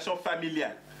 Les relations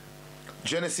familiales.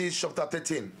 Genesis chapter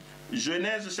 13.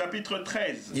 Genèse chapitre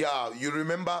 13. Yeah, you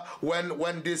remember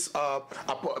when this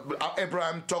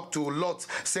Abraham talked to Lot,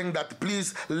 saying that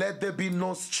please let there be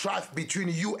no strife between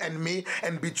you and me,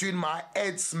 and between my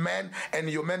headsmen and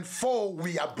your men, for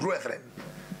we are brethren.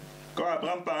 Quand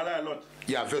Abraham parlait à Lot.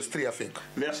 Yeah, verse 3, I think.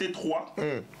 Verset 3.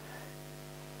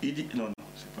 Il dit non,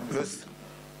 c'est pas Verse,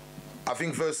 I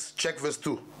think check verse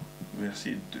 2.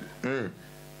 Verset 2.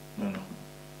 Non.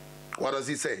 What does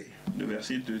he say? Le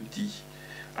verset 2 dit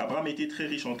Abraham était très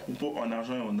riche en troupeaux, en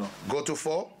argent et en or. Go to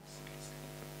 4.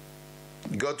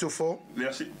 Go to 4.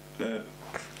 Verset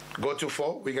Go to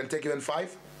 4. We can take even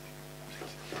 5.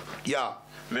 Yeah.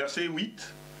 Verset 8.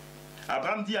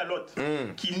 Abraham dit à Lot,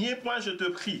 qu'il n'y ait point, je te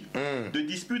prie, de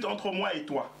dispute entre moi et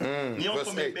toi, ni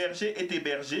entre mes bergers et tes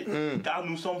bergers, car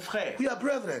nous sommes frères. We are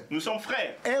brethren. Nous sommes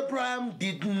frères. Abraham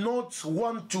did not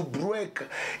want to break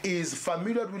his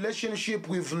familial relationship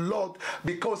with Lot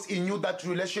because he knew that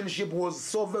relationship was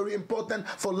so very important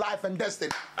for life and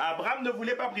destiny. Abraham ne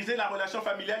voulait pas briser la relation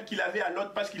familiale qu'il avait à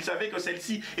Lot parce qu'il savait que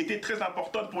celle-ci était très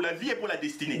importante pour la vie et pour la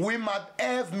destinée. We might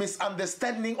have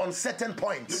misunderstanding on certain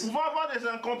points. Nous pouvons avoir des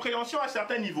incompréhensions à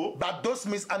certains niveaux. But those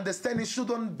misunderstandings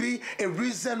shouldn't be a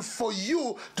reason for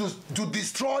you to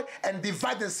destroy and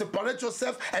divide and separate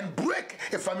yourself and break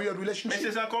a familial relationship.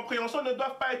 Mais ces incompréhensions ne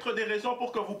doivent pas être des raisons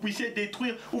pour que vous puissiez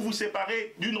détruire ou vous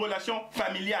séparer d'une relation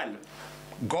familiale.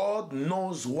 God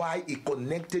knows why he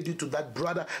connected you to that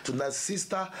brother, to that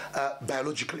sister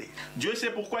biologically. Dieu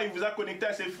sait pourquoi il vous a connecté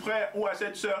à ses frères ou à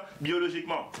cette sœur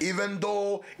biologiquement. Even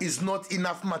though he's not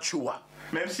enough mature.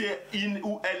 Même si il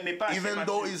ou elle n'est pas assez even mature.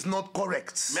 Though it's not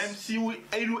correct. Même si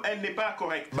il ou elle n'est pas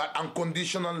correct. But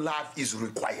unconditional love is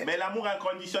required. Mais l'amour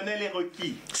inconditionnel est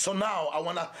requis. So now I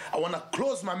wanna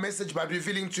close my message by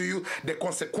revealing to you the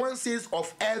consequences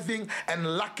of having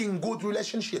and lacking good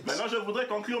relationships. Maintenant, je voudrais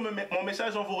conclure mon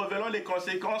message en vous révélant les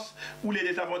conséquences ou les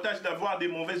désavantages d'avoir des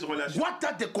mauvaises relations. What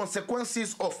are the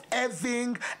consequences of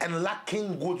having and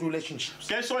lacking good relationships?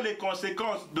 Quelles sont les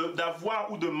conséquences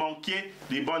d'avoir ou de manquer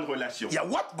des bonnes relations? Yeah,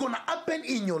 what's gonna happen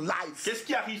in your life? Qu'est-ce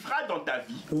qui arrivera dans ta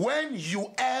vie? When you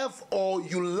have or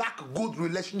you lack good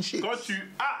relationships. Quand tu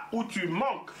as ou tu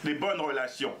manques des bonnes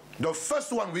relations. The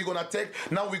first one we're gonna take,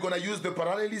 now we're gonna use the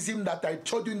parallelism that I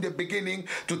told you in the beginning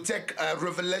to take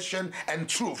revelation and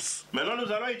truths. Maintenant,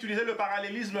 nous allons utiliser le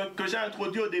parallélisme que j'ai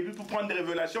introduit au début pour prendre des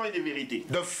révélations et des vérités.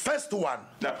 The first one.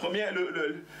 La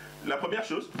première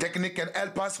chose. Technique can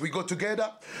help us. We go together.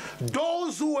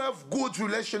 Those who have good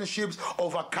relationships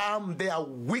overcome their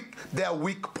weak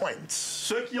points.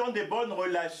 Ceux qui ont des bonnes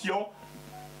relations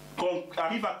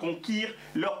arrivent à conquérir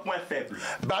leurs points faibles.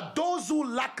 But those who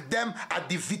lack them are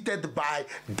defeated by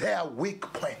their weak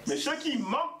points. Mais ceux qui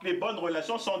manquent les bonnes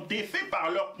relations sont défaits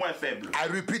par leurs points faibles. I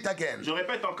repeat again. Je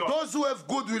répète encore. Those who have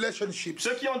good relationships,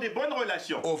 ceux qui ont des bonnes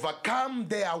relations, overcome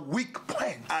their weak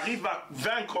points. Arrivent à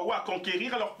vaincre ou à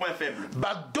conquérir leurs points faibles.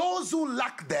 But those who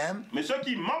lack them, mais ceux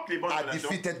qui manquent les bonnes are relations,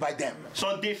 defeated by them.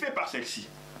 Sont défaits par celles-ci.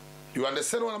 You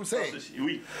understand what I'm saying?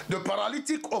 Oui. The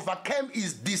paralytic overcame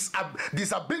his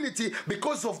disability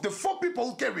because of the 4 people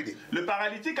who carried it. Le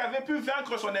paralytique avait pu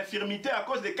vaincre son infirmité à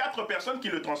cause des 4 personnes qui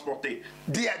le transportaient.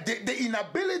 The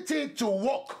inability to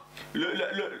walk.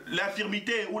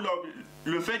 L'infirmité ou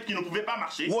le fait qu'il ne pouvait pas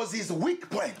marcher was his weak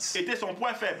point. Était son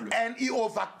point faible. And he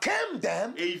overcame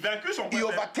them. Et il vaincu son point faible. He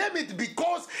overcame it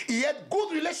because he had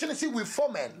good relationship with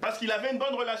 4 men. Parce qu'il avait une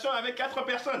bonne relation avec 4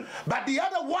 personnes. But the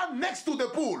other one next to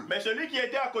the pool, mais celui qui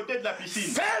était à côté de la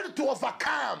piscine, failed to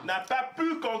overcome. N'a pas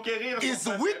pu conquérir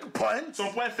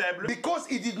son point faible. Because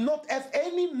he did not have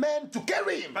any man to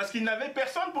carry him. Parce qu'il n'avait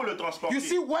personne pour le transporter. You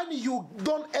see, when you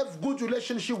don't have good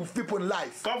relationship with people in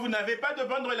life, quand vous n'avez pas de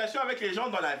bonne relation avec les gens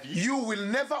dans la vie, you will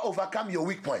never overcome your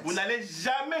weak points. Vous n'allez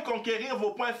jamais conquérir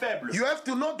vos points faibles. You have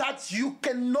to know that you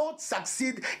cannot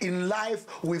succeed in life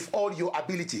with all your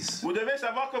abilities. Vous devez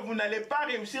savoir que vous n'allez pas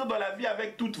réussir dans la vie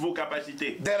avec toutes vos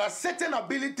capacités. There are certain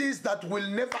abilities that will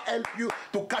never help you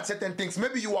to catch certain things.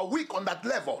 Maybe you are weak on that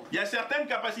level. Il y a certaines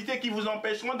capacités qui vous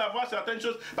empêcheront d'avoir certaines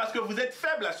choses parce que vous êtes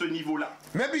faible à ce niveau-là.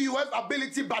 Maybe you have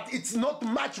ability but it's not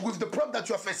matched with the problem that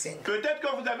you are facing. Peut-être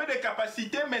que vous avez des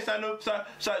capacités mais ça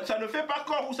ne fait pas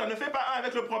corps ou ça ne fait pas un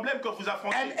avec le problème que vous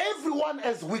affrontez. And everyone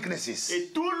has weaknesses. Et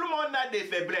tout le monde a des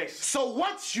faiblesses. So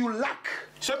what you lack,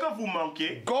 ce que vous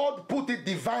manquez, God put it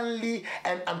divinely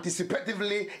and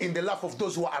anticipatively in the life of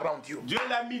those who are around you. Dieu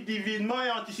l'a mis divinement et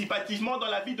anticipativement dans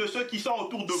la vie de ceux qui sont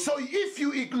autour de vous. So if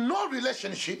you ignore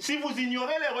relationships, si vous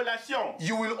ignorez les relations,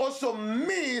 you will also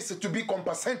miss to be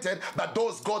compensated by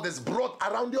those God has brought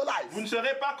around your life. Vous ne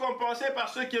serez pas compensé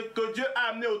par ceux que Dieu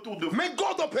a amené autour de vous. May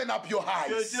God open up your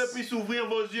eyes. Que Dieu puisse ouvrir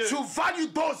vos yeux. To value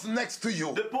those next to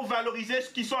you. Pour valoriser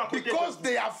ceux qui sont à côté de vous. Because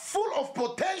they are full of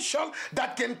potential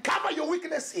that can cover your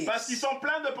weaknesses. Parce qu'ils sont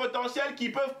pleins de potentiel qui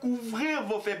peuvent couvrir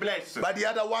vos faiblesses. But the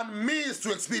other one missed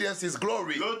to experience his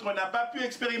glory. L'autre n'a pas pu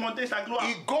expérimenter sa gloire.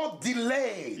 He got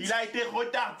delayed. Il a été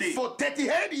retardé. For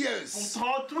 38 years.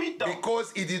 Pour 38 ans.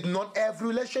 Because he did not have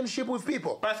relationship with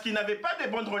people. Parce qu'il n'avait pas de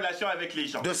bonnes relations avec les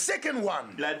gens. The second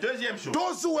one. La deuxième chose.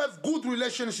 Those who have good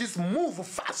relationships move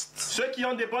fast. Ceux qui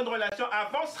ont des bonnes relations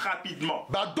avancent rapidement.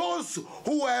 But those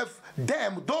who have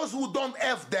them, those who don't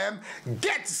have them,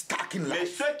 get stuck in life. Mais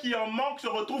ceux qui en manquent se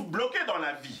retrouvent bloqués dans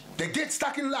la vie. They get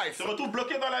stuck in life. Se retrouvent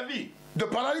bloqués dans la vie. The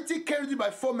paralytic carried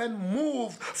by 4 men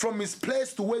moved from his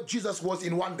place to where Jesus was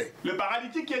in one day. Le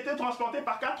paralytique qui a été transporté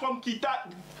par 4 hommes quitta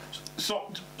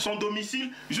son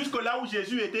domicile jusque là où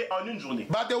Jésus était en une journée.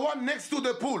 But the one next to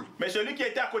the pool, mais celui qui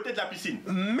était à côté de la piscine,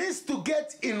 missed to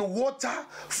get in water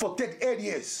for 38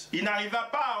 years. Il n'arriva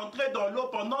pas à entrer dans l'eau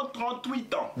pendant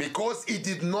 38 ans. Because he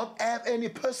did not have any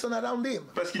person around him.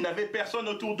 Parce qu'il n'avait personne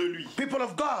autour de lui. People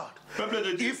of God, peuple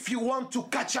de Dieu, if you want to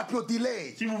catch up your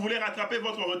delay, si vous voulez rattraper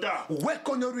votre retard, work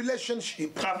on your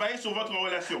relationship. Travaillez sur votre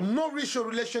relation. Nourish your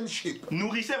relationship.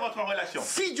 Nourrissez votre relation.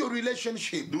 Feed your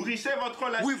relationship. Nourrissez votre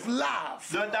relation. With love.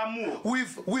 D'amour.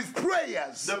 With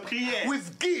prayers. De prières.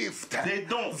 With gift. Des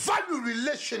dons. Value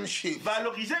relationship.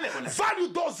 Valorisez les relations.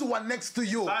 Value those who are next to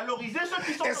you. Valorisez ceux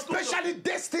qui sont especially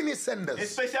destiny senders. Et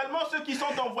spécialement ceux qui sont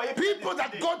envoyés pour people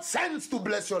that God sends to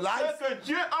bless your life. Ceux que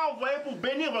Dieu a envoyés pour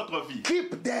bénir votre vie.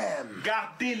 Keep them.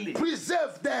 Gardez-les.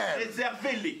 Preserve them.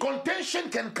 Préservez-les. Contention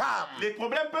can come. Les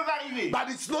problèmes peuvent arriver. But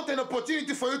it's not an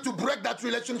opportunity for you to break that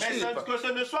relationship. Mais que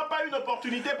ce ne soit pas une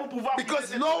opportunité pour pouvoir.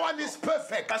 Because no one is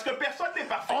perfect. Parce que personne n'est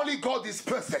parfait. Only God is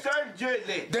perfect. Seul Dieu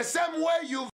l'est. The same way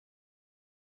you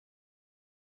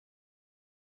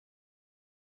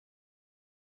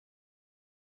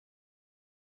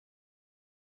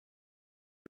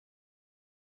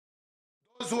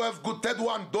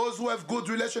those who have good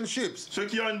relationships, ceux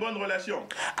qui ont une bonne relation,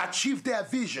 achieve their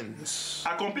visions,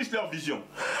 accomplissent leur vision.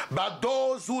 But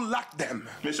those who lack them,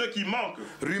 mais ceux qui manquent,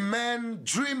 remain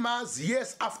dreamers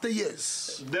years after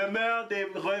years, demeurent des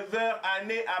rêveurs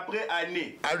année après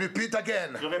année. I repeat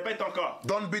again. Je répète encore.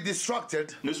 Don't be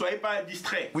distracted. Ne soyez pas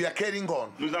distraits. We are carrying on.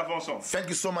 Nous avançons. Thank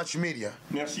you so much, media.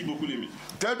 Merci beaucoup les médias.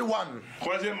 Third one.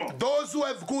 Troisièmement. Those who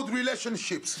have good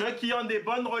relationships, ceux qui ont des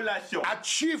bonnes relations,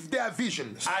 achieve their visions.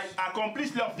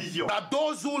 Accomplissent leur vision. But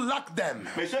those who lack them,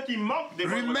 mais ceux qui manquent des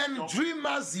remain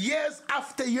dreamers years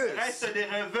after years. Restent des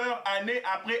rêveurs année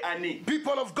après année.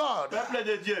 People of God, peuple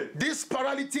de Dieu, this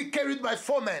paralytic carried by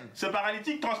 4 men, ce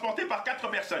paralytique transporté par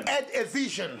 4 personnes, had a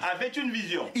vision. Avait une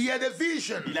vision. He had a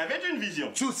vision. Il avait une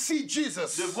vision. To see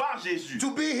Jesus. De voir Jésus.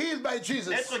 To be healed by Jesus.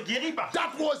 D'être guéri par.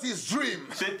 That was his dream.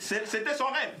 C'était son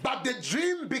rêve. But the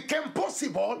dream became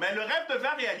possible. Mais le rêve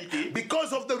devint réalité.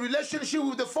 Because of the relationship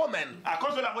with the 4 men. À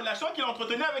cause de la relation qu'il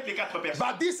entretenait avec les 4 personnes.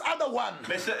 But this other one,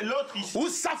 mais l'autre ici, who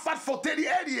suffered for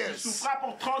 38 years, il souffra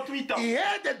pour 38 ans. He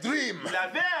had a dream. Il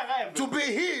avait un rêve. To be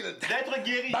healed. D'être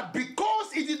guéri. But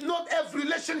because he did not have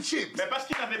relationship, mais parce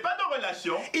qu'il n'avait pas de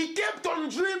relation, he kept on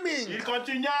dreaming. Il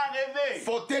continua à rêver.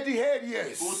 For 38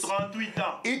 years. Pour 38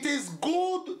 ans. It is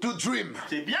good to dream.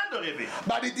 C'est bien de rêver.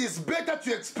 But it is better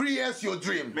to experience your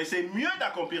dream. Mais c'est mieux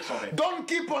d'accomplir son rêve. Don't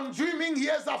keep on dreaming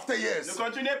years after years. Ne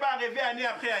continuez pas à rêver année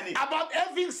après année. About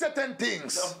having certain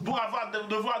things. Pour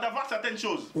d'avoir certaines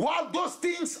choses. While those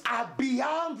things are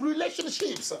beyond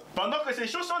relationships. Pendant que ces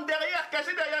choses sont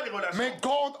cachées derrière les relations. May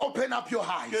God open up your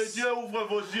eyes. Que Dieu ouvre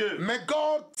vos yeux. May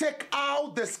God take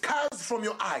out the scars from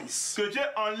your eyes. Que Dieu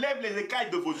enlève les écailles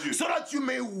de vos yeux. So that you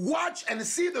may watch and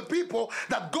see the people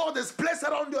that God has placed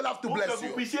around your life to bless you. Pour que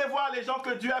vous puissiez voir les gens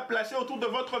que Dieu a placés autour de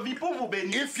votre vie pour vous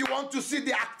bénir. If you want to see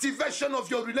the activation of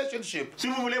your relationship. Si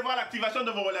vous voulez voir l'activation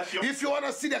de vos relations. If you want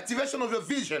to see the activation of your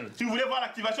vision. Si vous voulez voir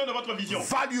l'activation de votre vision.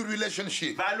 Value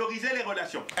relationship. Valorisez les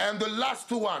relations. And the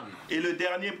last one. Et le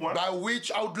dernier point. By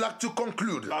which I would like to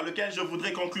conclude. Par lequel je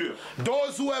voudrais conclure.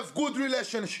 Those who have good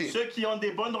relationships. Ceux qui ont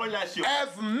des bonnes relations.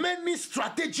 Have many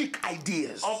strategic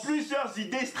ideas. Ont plusieurs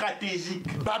idées stratégiques.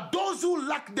 But those who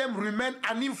lack them remain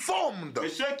uninformed. Mais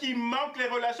ceux qui manquent les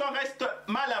relations restent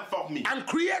mal informés.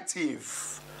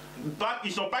 Uncreative. Ils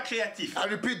ne sont pas créatifs. I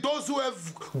repeat, those who have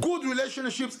good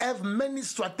relationships have many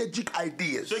strategic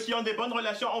ideas. Ceux qui ont des bonnes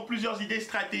relations ont plusieurs idées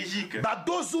stratégiques. But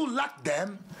those who lack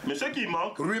them, mais ceux qui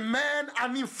manquent, remain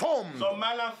uninformed, sont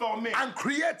mal informés,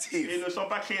 uncreative, et ne sont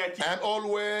pas créatifs, and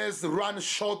always run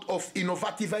short of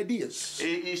innovative ideas.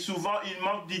 Et souvent ils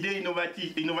manquent d'idées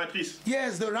innovatrices.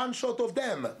 Yes, they run short of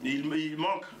them. Ils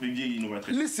manquent d'idées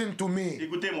innovatrices. Listen to me.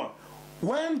 Écoutez-moi.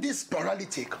 When this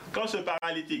paralytic, quand ce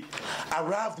paralytique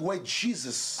arrived where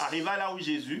Jesus arriva là où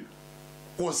Jésus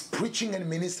was preaching and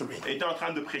ministering, était en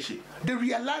train de prêcher, they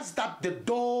realized that the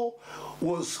door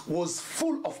was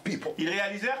full of people. Ils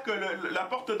réalisèrent que la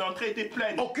porte d'entrée était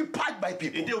pleine, occupied by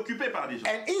people, était occupée par des gens.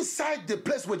 And inside the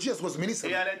place where Jesus was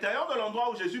ministering, et à l'intérieur de l'endroit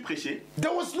où Jésus prêchait,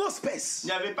 there was no space. Il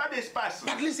n'y avait pas d'espace.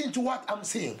 But listen to what I'm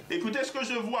saying. Écoutez ce que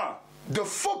je vois. The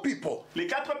 4 people, les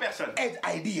 4 personnes, had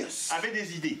ideas, avaient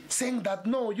des idées, saying that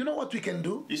no, you know what we can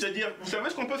do? Ils se dirent, vous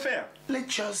savez ce qu'on peut faire?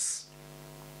 Let's just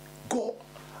go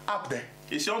up there.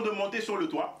 Essayons de monter sur le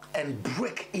toit and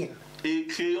break in. et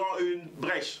créant une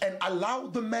brèche. And allow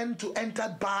the man to enter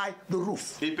by the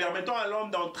roof. Et permettant à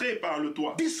l'homme d'entrer par le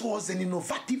toit. This was an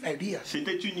innovative idea.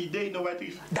 C'était une idée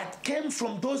innovative. That came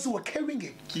from those who were carrying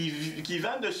it. Qui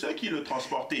vint de ceux qui le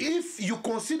transportaient. If you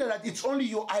consider that it's only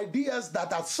your ideas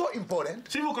that are so important,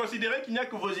 si vous considérez qu'il n'y a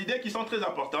que vos idées qui sont très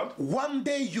importantes, one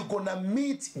day you're gonna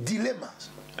meet dilemmas.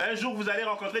 Un jour vous allez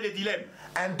rencontrer des dilemmes.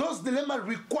 And those dilemmas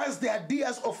requires the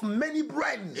ideas of many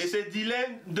brains. Et ces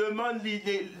dilemmes demandent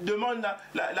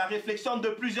la réflexion de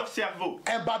plusieurs cerveaux.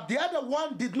 And but the other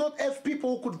one did not have people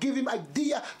who could give him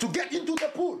idea to get into the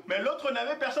pool. Mais l'autre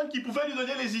n'avait personne qui pouvait lui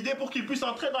donner les idées pour qu'il puisse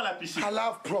entrer dans la piscine. I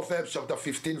love Proverbs chapter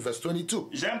 15 verse 22.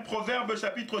 J'aime Proverbes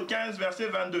chapitre 15 verset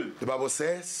 22. The Bible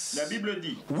says, la Bible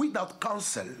dit, without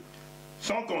counsel,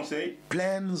 sans conseil,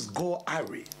 plans go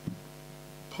awry.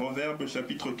 Proverbes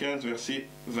chapitre 15 verset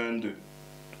 22.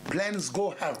 Plans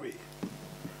go awry,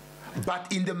 but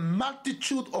in the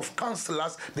multitude of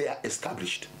counselors they are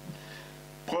established.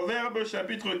 Proverbes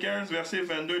chapitre 15 verset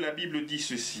 22, la Bible dit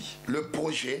ceci.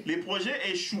 Les projets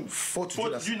échouent faute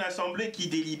d'une assemblée qui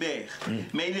délibère.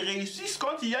 Mais ils réussissent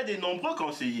quand il y a des nombreux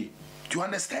conseillers. Do you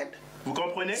understand? Vous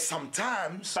comprenez?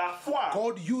 Sometimes, parfois,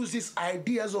 God uses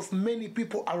ideas of many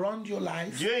people around your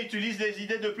life. Dieu utilise les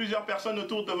idées de plusieurs personnes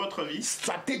autour de votre vie.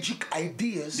 Strategic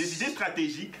ideas. Des idées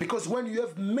stratégiques. Because when you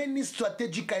have many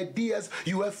strategic ideas,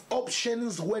 you have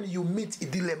options when you meet a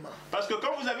dilemma. Parce que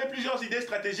quand vous avez plusieurs idées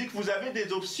stratégiques, vous avez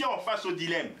des options face au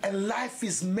dilemme. And life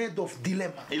is made of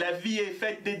dilemma. Et la vie est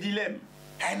faite des dilemmes.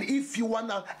 And if you want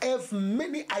to have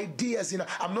many ideas,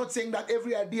 I'm not saying that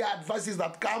every idea, advices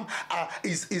that come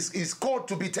is called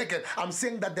to be taken. I'm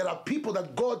saying that there are people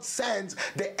that God sends.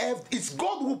 It's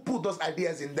God who put those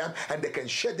ideas in them, and they can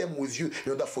share them with you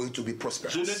in order for you to be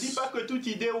prosperous. Je ne dis pas que toute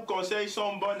idée ou conseil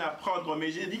sont bonnes à prendre,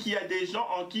 mais je dis qu'il y a des gens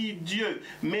en qui Dieu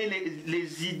met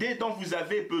les idées dont vous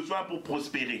avez besoin pour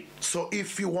prospérer. So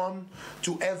if you want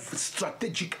to have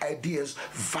strategic ideas,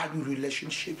 value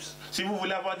relationships. Si vous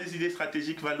voulez avoir des idées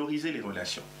stratégiques, valoriser les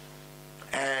relations.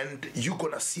 And you're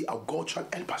gonna see how God shall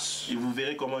help us. Et vous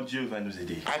verrez comment Dieu va nous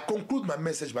aider. I conclude my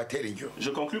message by telling you. Je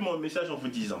conclue mon message en vous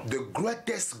disant. The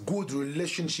greatest good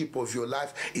relationship of your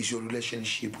life is your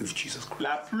relationship with Jesus Christ.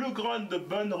 La plus grande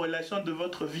bonne relation de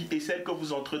votre vie est celle que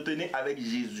vous entretenez avec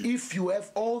Jésus. If you have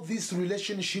all these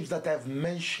relationships that I've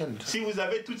mentioned. Si vous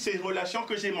avez toutes ces relations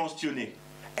que j'ai mentionnées.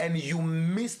 And you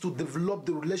miss to develop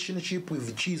the relationship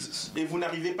with Jesus. Et vous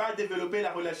n'arrivez pas à développer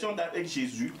la relation avec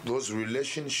Jésus. Those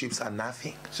relationships are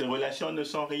nothing. Ces relations ne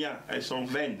sont rien, elles sont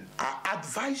vaines. I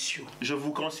advise you. Je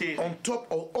vous conseille. On top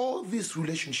of all these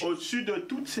relationships. Au-dessus de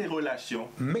toutes ces relations.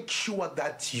 Make sure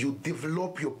that you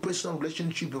develop your personal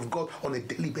relationship with God on a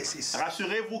daily basis.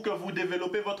 Rassurez-vous que vous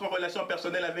développez votre relation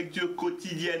personnelle avec Dieu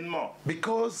quotidiennement.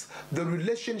 Because the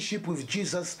relationship with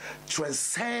Jesus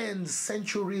transcends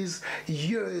centuries,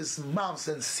 years, months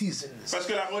and seasons. Parce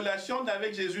que la relation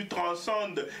avec Jésus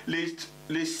transcende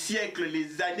les siècles,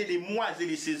 les années, les mois et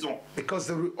les saisons.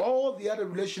 Because all the other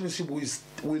relationships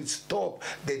will stop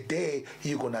the day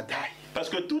you're gonna die. Parce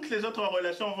que toutes les autres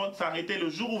relations vont s'arrêter le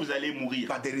jour où vous allez mourir.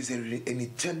 But there is an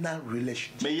eternal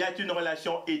relationship. Mais il y a une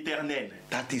relation éternelle.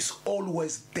 That is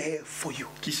always there for you.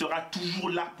 Qui sera toujours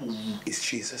là pour vous. It's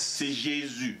Jesus. C'est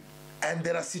Jésus. And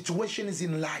there are situations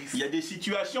in life. Il y a des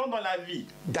situations dans la vie.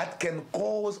 That can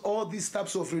cause all these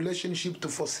types of relationships to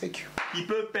forsake you.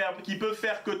 Qui peut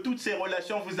faire que toutes ces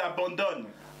relations vous abandonnent.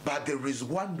 But there is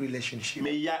one relationship.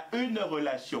 Mais il y a une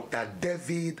relation. That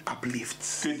David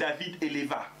uplifts. Que David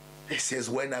éleva. It says,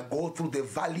 when I go through the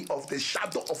valley of the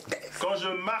shadow of death, quand je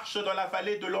marche dans la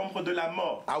vallée de l'ombre de la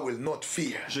mort, I will not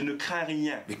fear. Je ne crains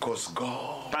rien. Because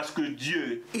God parce que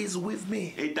Dieu is with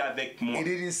me. Est avec moi. He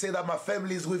didn't say that my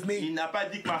family is with me. Il n'a pas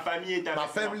dit que ma famille est avec moi.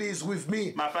 My family is with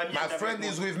me. Ma famille my friend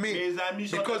is with me. Mes amis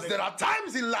sont because avec there moi. are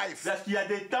times in life. Parce qu'il y a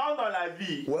des temps dans la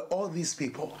vie. Where all these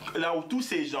people. Là où tous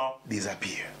ces gens.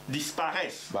 Disappear.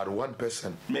 Disparaissent. But one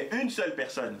person. Mais une seule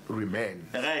personne. Remain.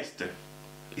 Reste.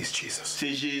 Is Jesus.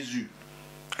 C'est Jésus.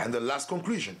 And the last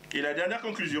conclusion. Et la dernière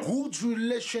conclusion. Good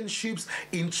relationships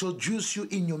introduce you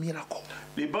in your miracle.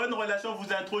 Les bonnes relations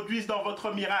vous introduisent dans votre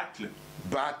miracle.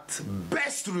 But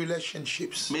best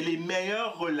relationships. Mais les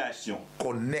meilleures relations.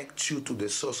 Connect you to the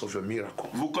source of your miracle.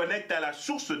 Vous connectent à la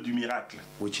source du miracle.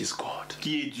 Which is God.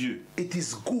 Qui est Dieu. It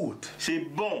is good. C'est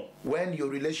bon. When your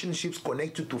relationships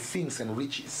connect you to things and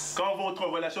riches. Quand votre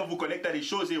relation vous connecte à des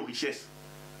choses et aux richesses.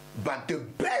 But the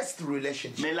best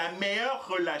relationship. Mais la meilleure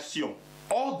relation.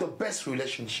 all the best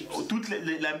relationships toutes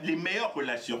les meilleures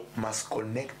relations must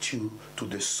connect you to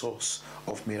the source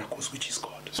of miracles, which is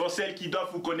God. sont celles qui doivent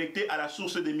vous connecter à la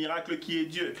source des miracles qui est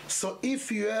Dieu. So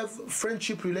if you have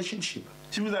friendship relationship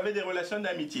Si vous avez des relations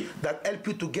d'amitié that help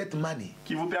you to get money,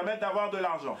 qui vous permettent d'avoir de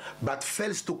l'argent, but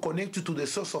fails to connect you to the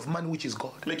source of money, which is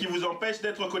God, mais qui vous empêchent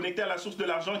d'être connecté à la source de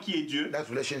l'argent qui est Dieu, that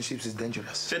relationship is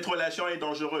dangerous. cette relation est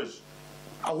dangereuse.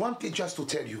 I wanted just to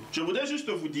tell you, Je voudrais juste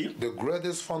vous dire, the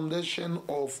greatest foundation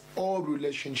of all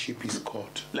relationship is God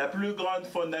la plus grande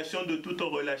fondation de toute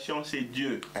relation, c'est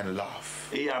Dieu and love.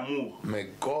 et amour. May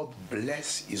God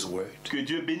bless His word Que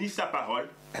Dieu bénisse sa parole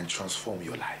and transform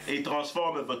your life. et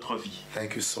transforme votre vie.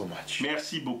 Thank you so much.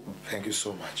 Merci beaucoup. Thank you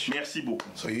so much. Merci beaucoup.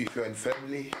 So if you're in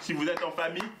family, Si vous êtes en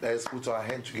famille, let's put our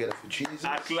hands together for Jesus.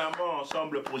 acclamons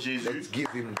ensemble pour Jésus. Let's give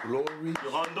Him glory.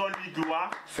 Rendons-lui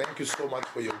gloire. Thank you so much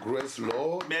for your grace,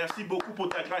 Lord. Merci beaucoup pour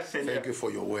ta grâce, Seigneur. Thank you for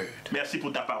your word. Merci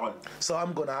pour ta parole. So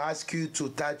I'm going to ask you to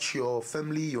touch your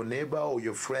family, your neighbor, or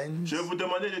your friends. Je vais vous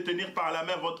demander de tenir par la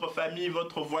main votre famille,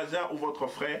 votre voisin ou votre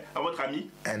frère, votre ami.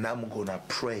 And I'm going to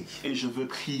pray Et je veux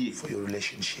prier for your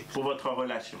relationship. pour votre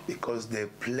relation. Because they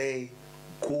play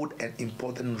good and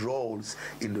important roles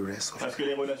in the rest of Parce que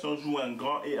les relations jouent un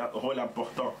grand et un rôle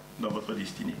important dans votre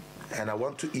destinée. And I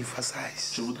want to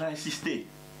emphasize, Je voudrais insister,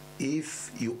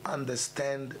 if you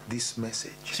understand this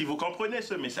message si vous comprenez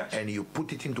ce message and you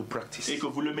put it into practice, et que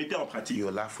vous le mettez en pratique,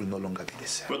 your life will no longer be the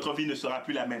same. votre vie ne sera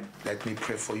plus la même. Let me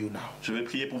pray for you now. Je vais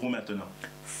prier pour vous maintenant.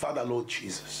 Father, Lord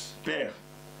Jesus, Père,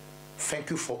 thank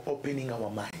you for opening our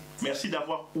mind. merci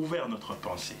d'avoir ouvert notre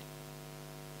pensée.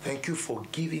 Thank you for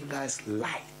giving us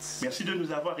light Merci de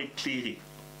nous avoir éclairés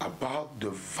about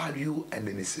the value and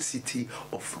the necessity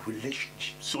of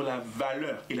relationships. sur la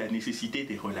valeur et la nécessité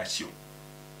des relations.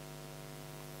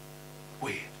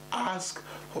 We ask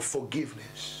for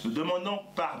forgiveness Nous demandons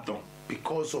pardon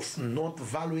because of not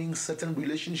valuing certain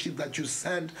relationships that you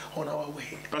sent on our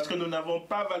way. parce que nous n'avons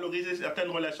pas valorisé certaines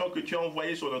relations que tu as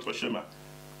envoyées sur notre chemin.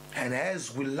 And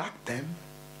as we lack them,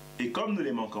 Et comme nous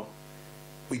les manquons,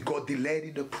 we got delayed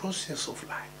in the process of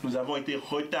life. nous avons été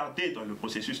retardés dans le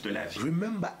processus de la vie.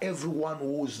 Remember everyone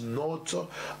who is not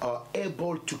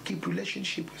able to keep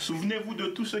relationship with you. Souvenez-vous de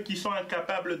tous ceux qui sont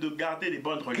incapables de garder les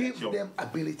bonnes Give relations. them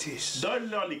abilities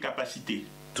Donne-leur les capacités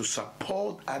to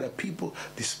support other people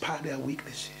despite their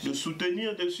weaknesses. de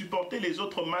soutenir, de supporter les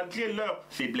autres malgré leurs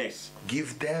faiblesses.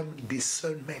 Give them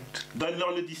discernment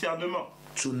Donne-leur le discernement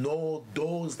to know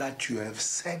those that you have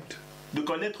sent de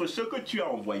connaître ce que tu as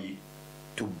envoyé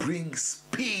to bring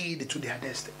speed to their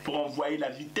destiny. pour envoyer la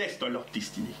vitesse dans leur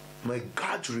destinée. May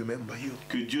God remember you.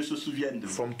 Que Dieu se souvienne de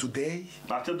vous. From today, À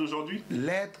partir d'aujourd'hui,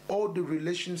 let all the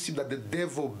relationships that the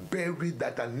devil buried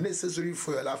that are necessary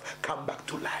for your life come back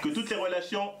to life. que toutes les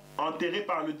relations enterrées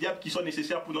par le diable qui sont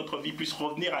nécessaires pour notre vie puissent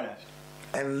revenir à la vie.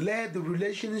 And let the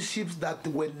relationships that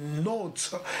were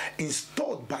not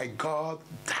installed by God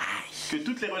die. Que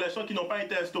toutes les relations qui n'ont pas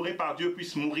été instaurées par Dieu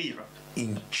puissent mourir.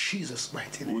 In Jesus'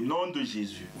 mighty Au name, nom de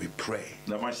Jésus, we pray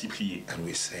nous avons ainsi prié and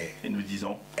we say, et nous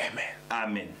disons Amen.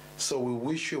 Amen. So we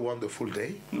wish you a wonderful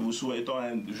day. Nous vous souhaitons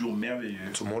un jour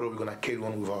merveilleux. Tomorrow we're going to carry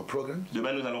on with our program.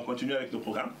 Demain, nous allons continuer avec nos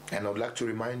programmes. And I'd like to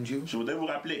remind you, Je voudrais vous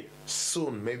rappeler,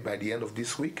 soon, maybe by the end of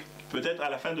this week, peut-être à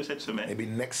la fin de cette semaine, maybe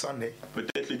next Sunday,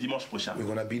 peut-être le dimanche prochain, we're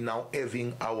going to be now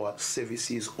having our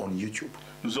services on YouTube.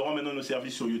 nous aurons maintenant nos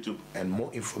services sur YouTube. And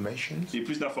more information Et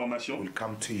plus d'informations will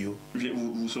come to you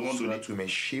vous seront so données that we may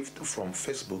shift from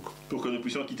Facebook pour que nous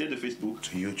puissions quitter de Facebook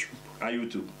to YouTube. à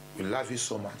YouTube. We love you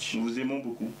so much Nous vous aimons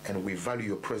beaucoup and we value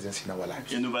your presence in our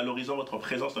lives. et nous valorisons votre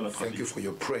présence dans notre Thank you vie. for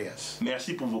your prayers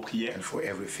Merci pour vos prières and for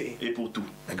everything. et pour tout.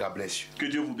 And God bless you. Que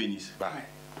Dieu vous bénisse. Bye.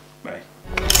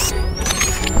 Bye.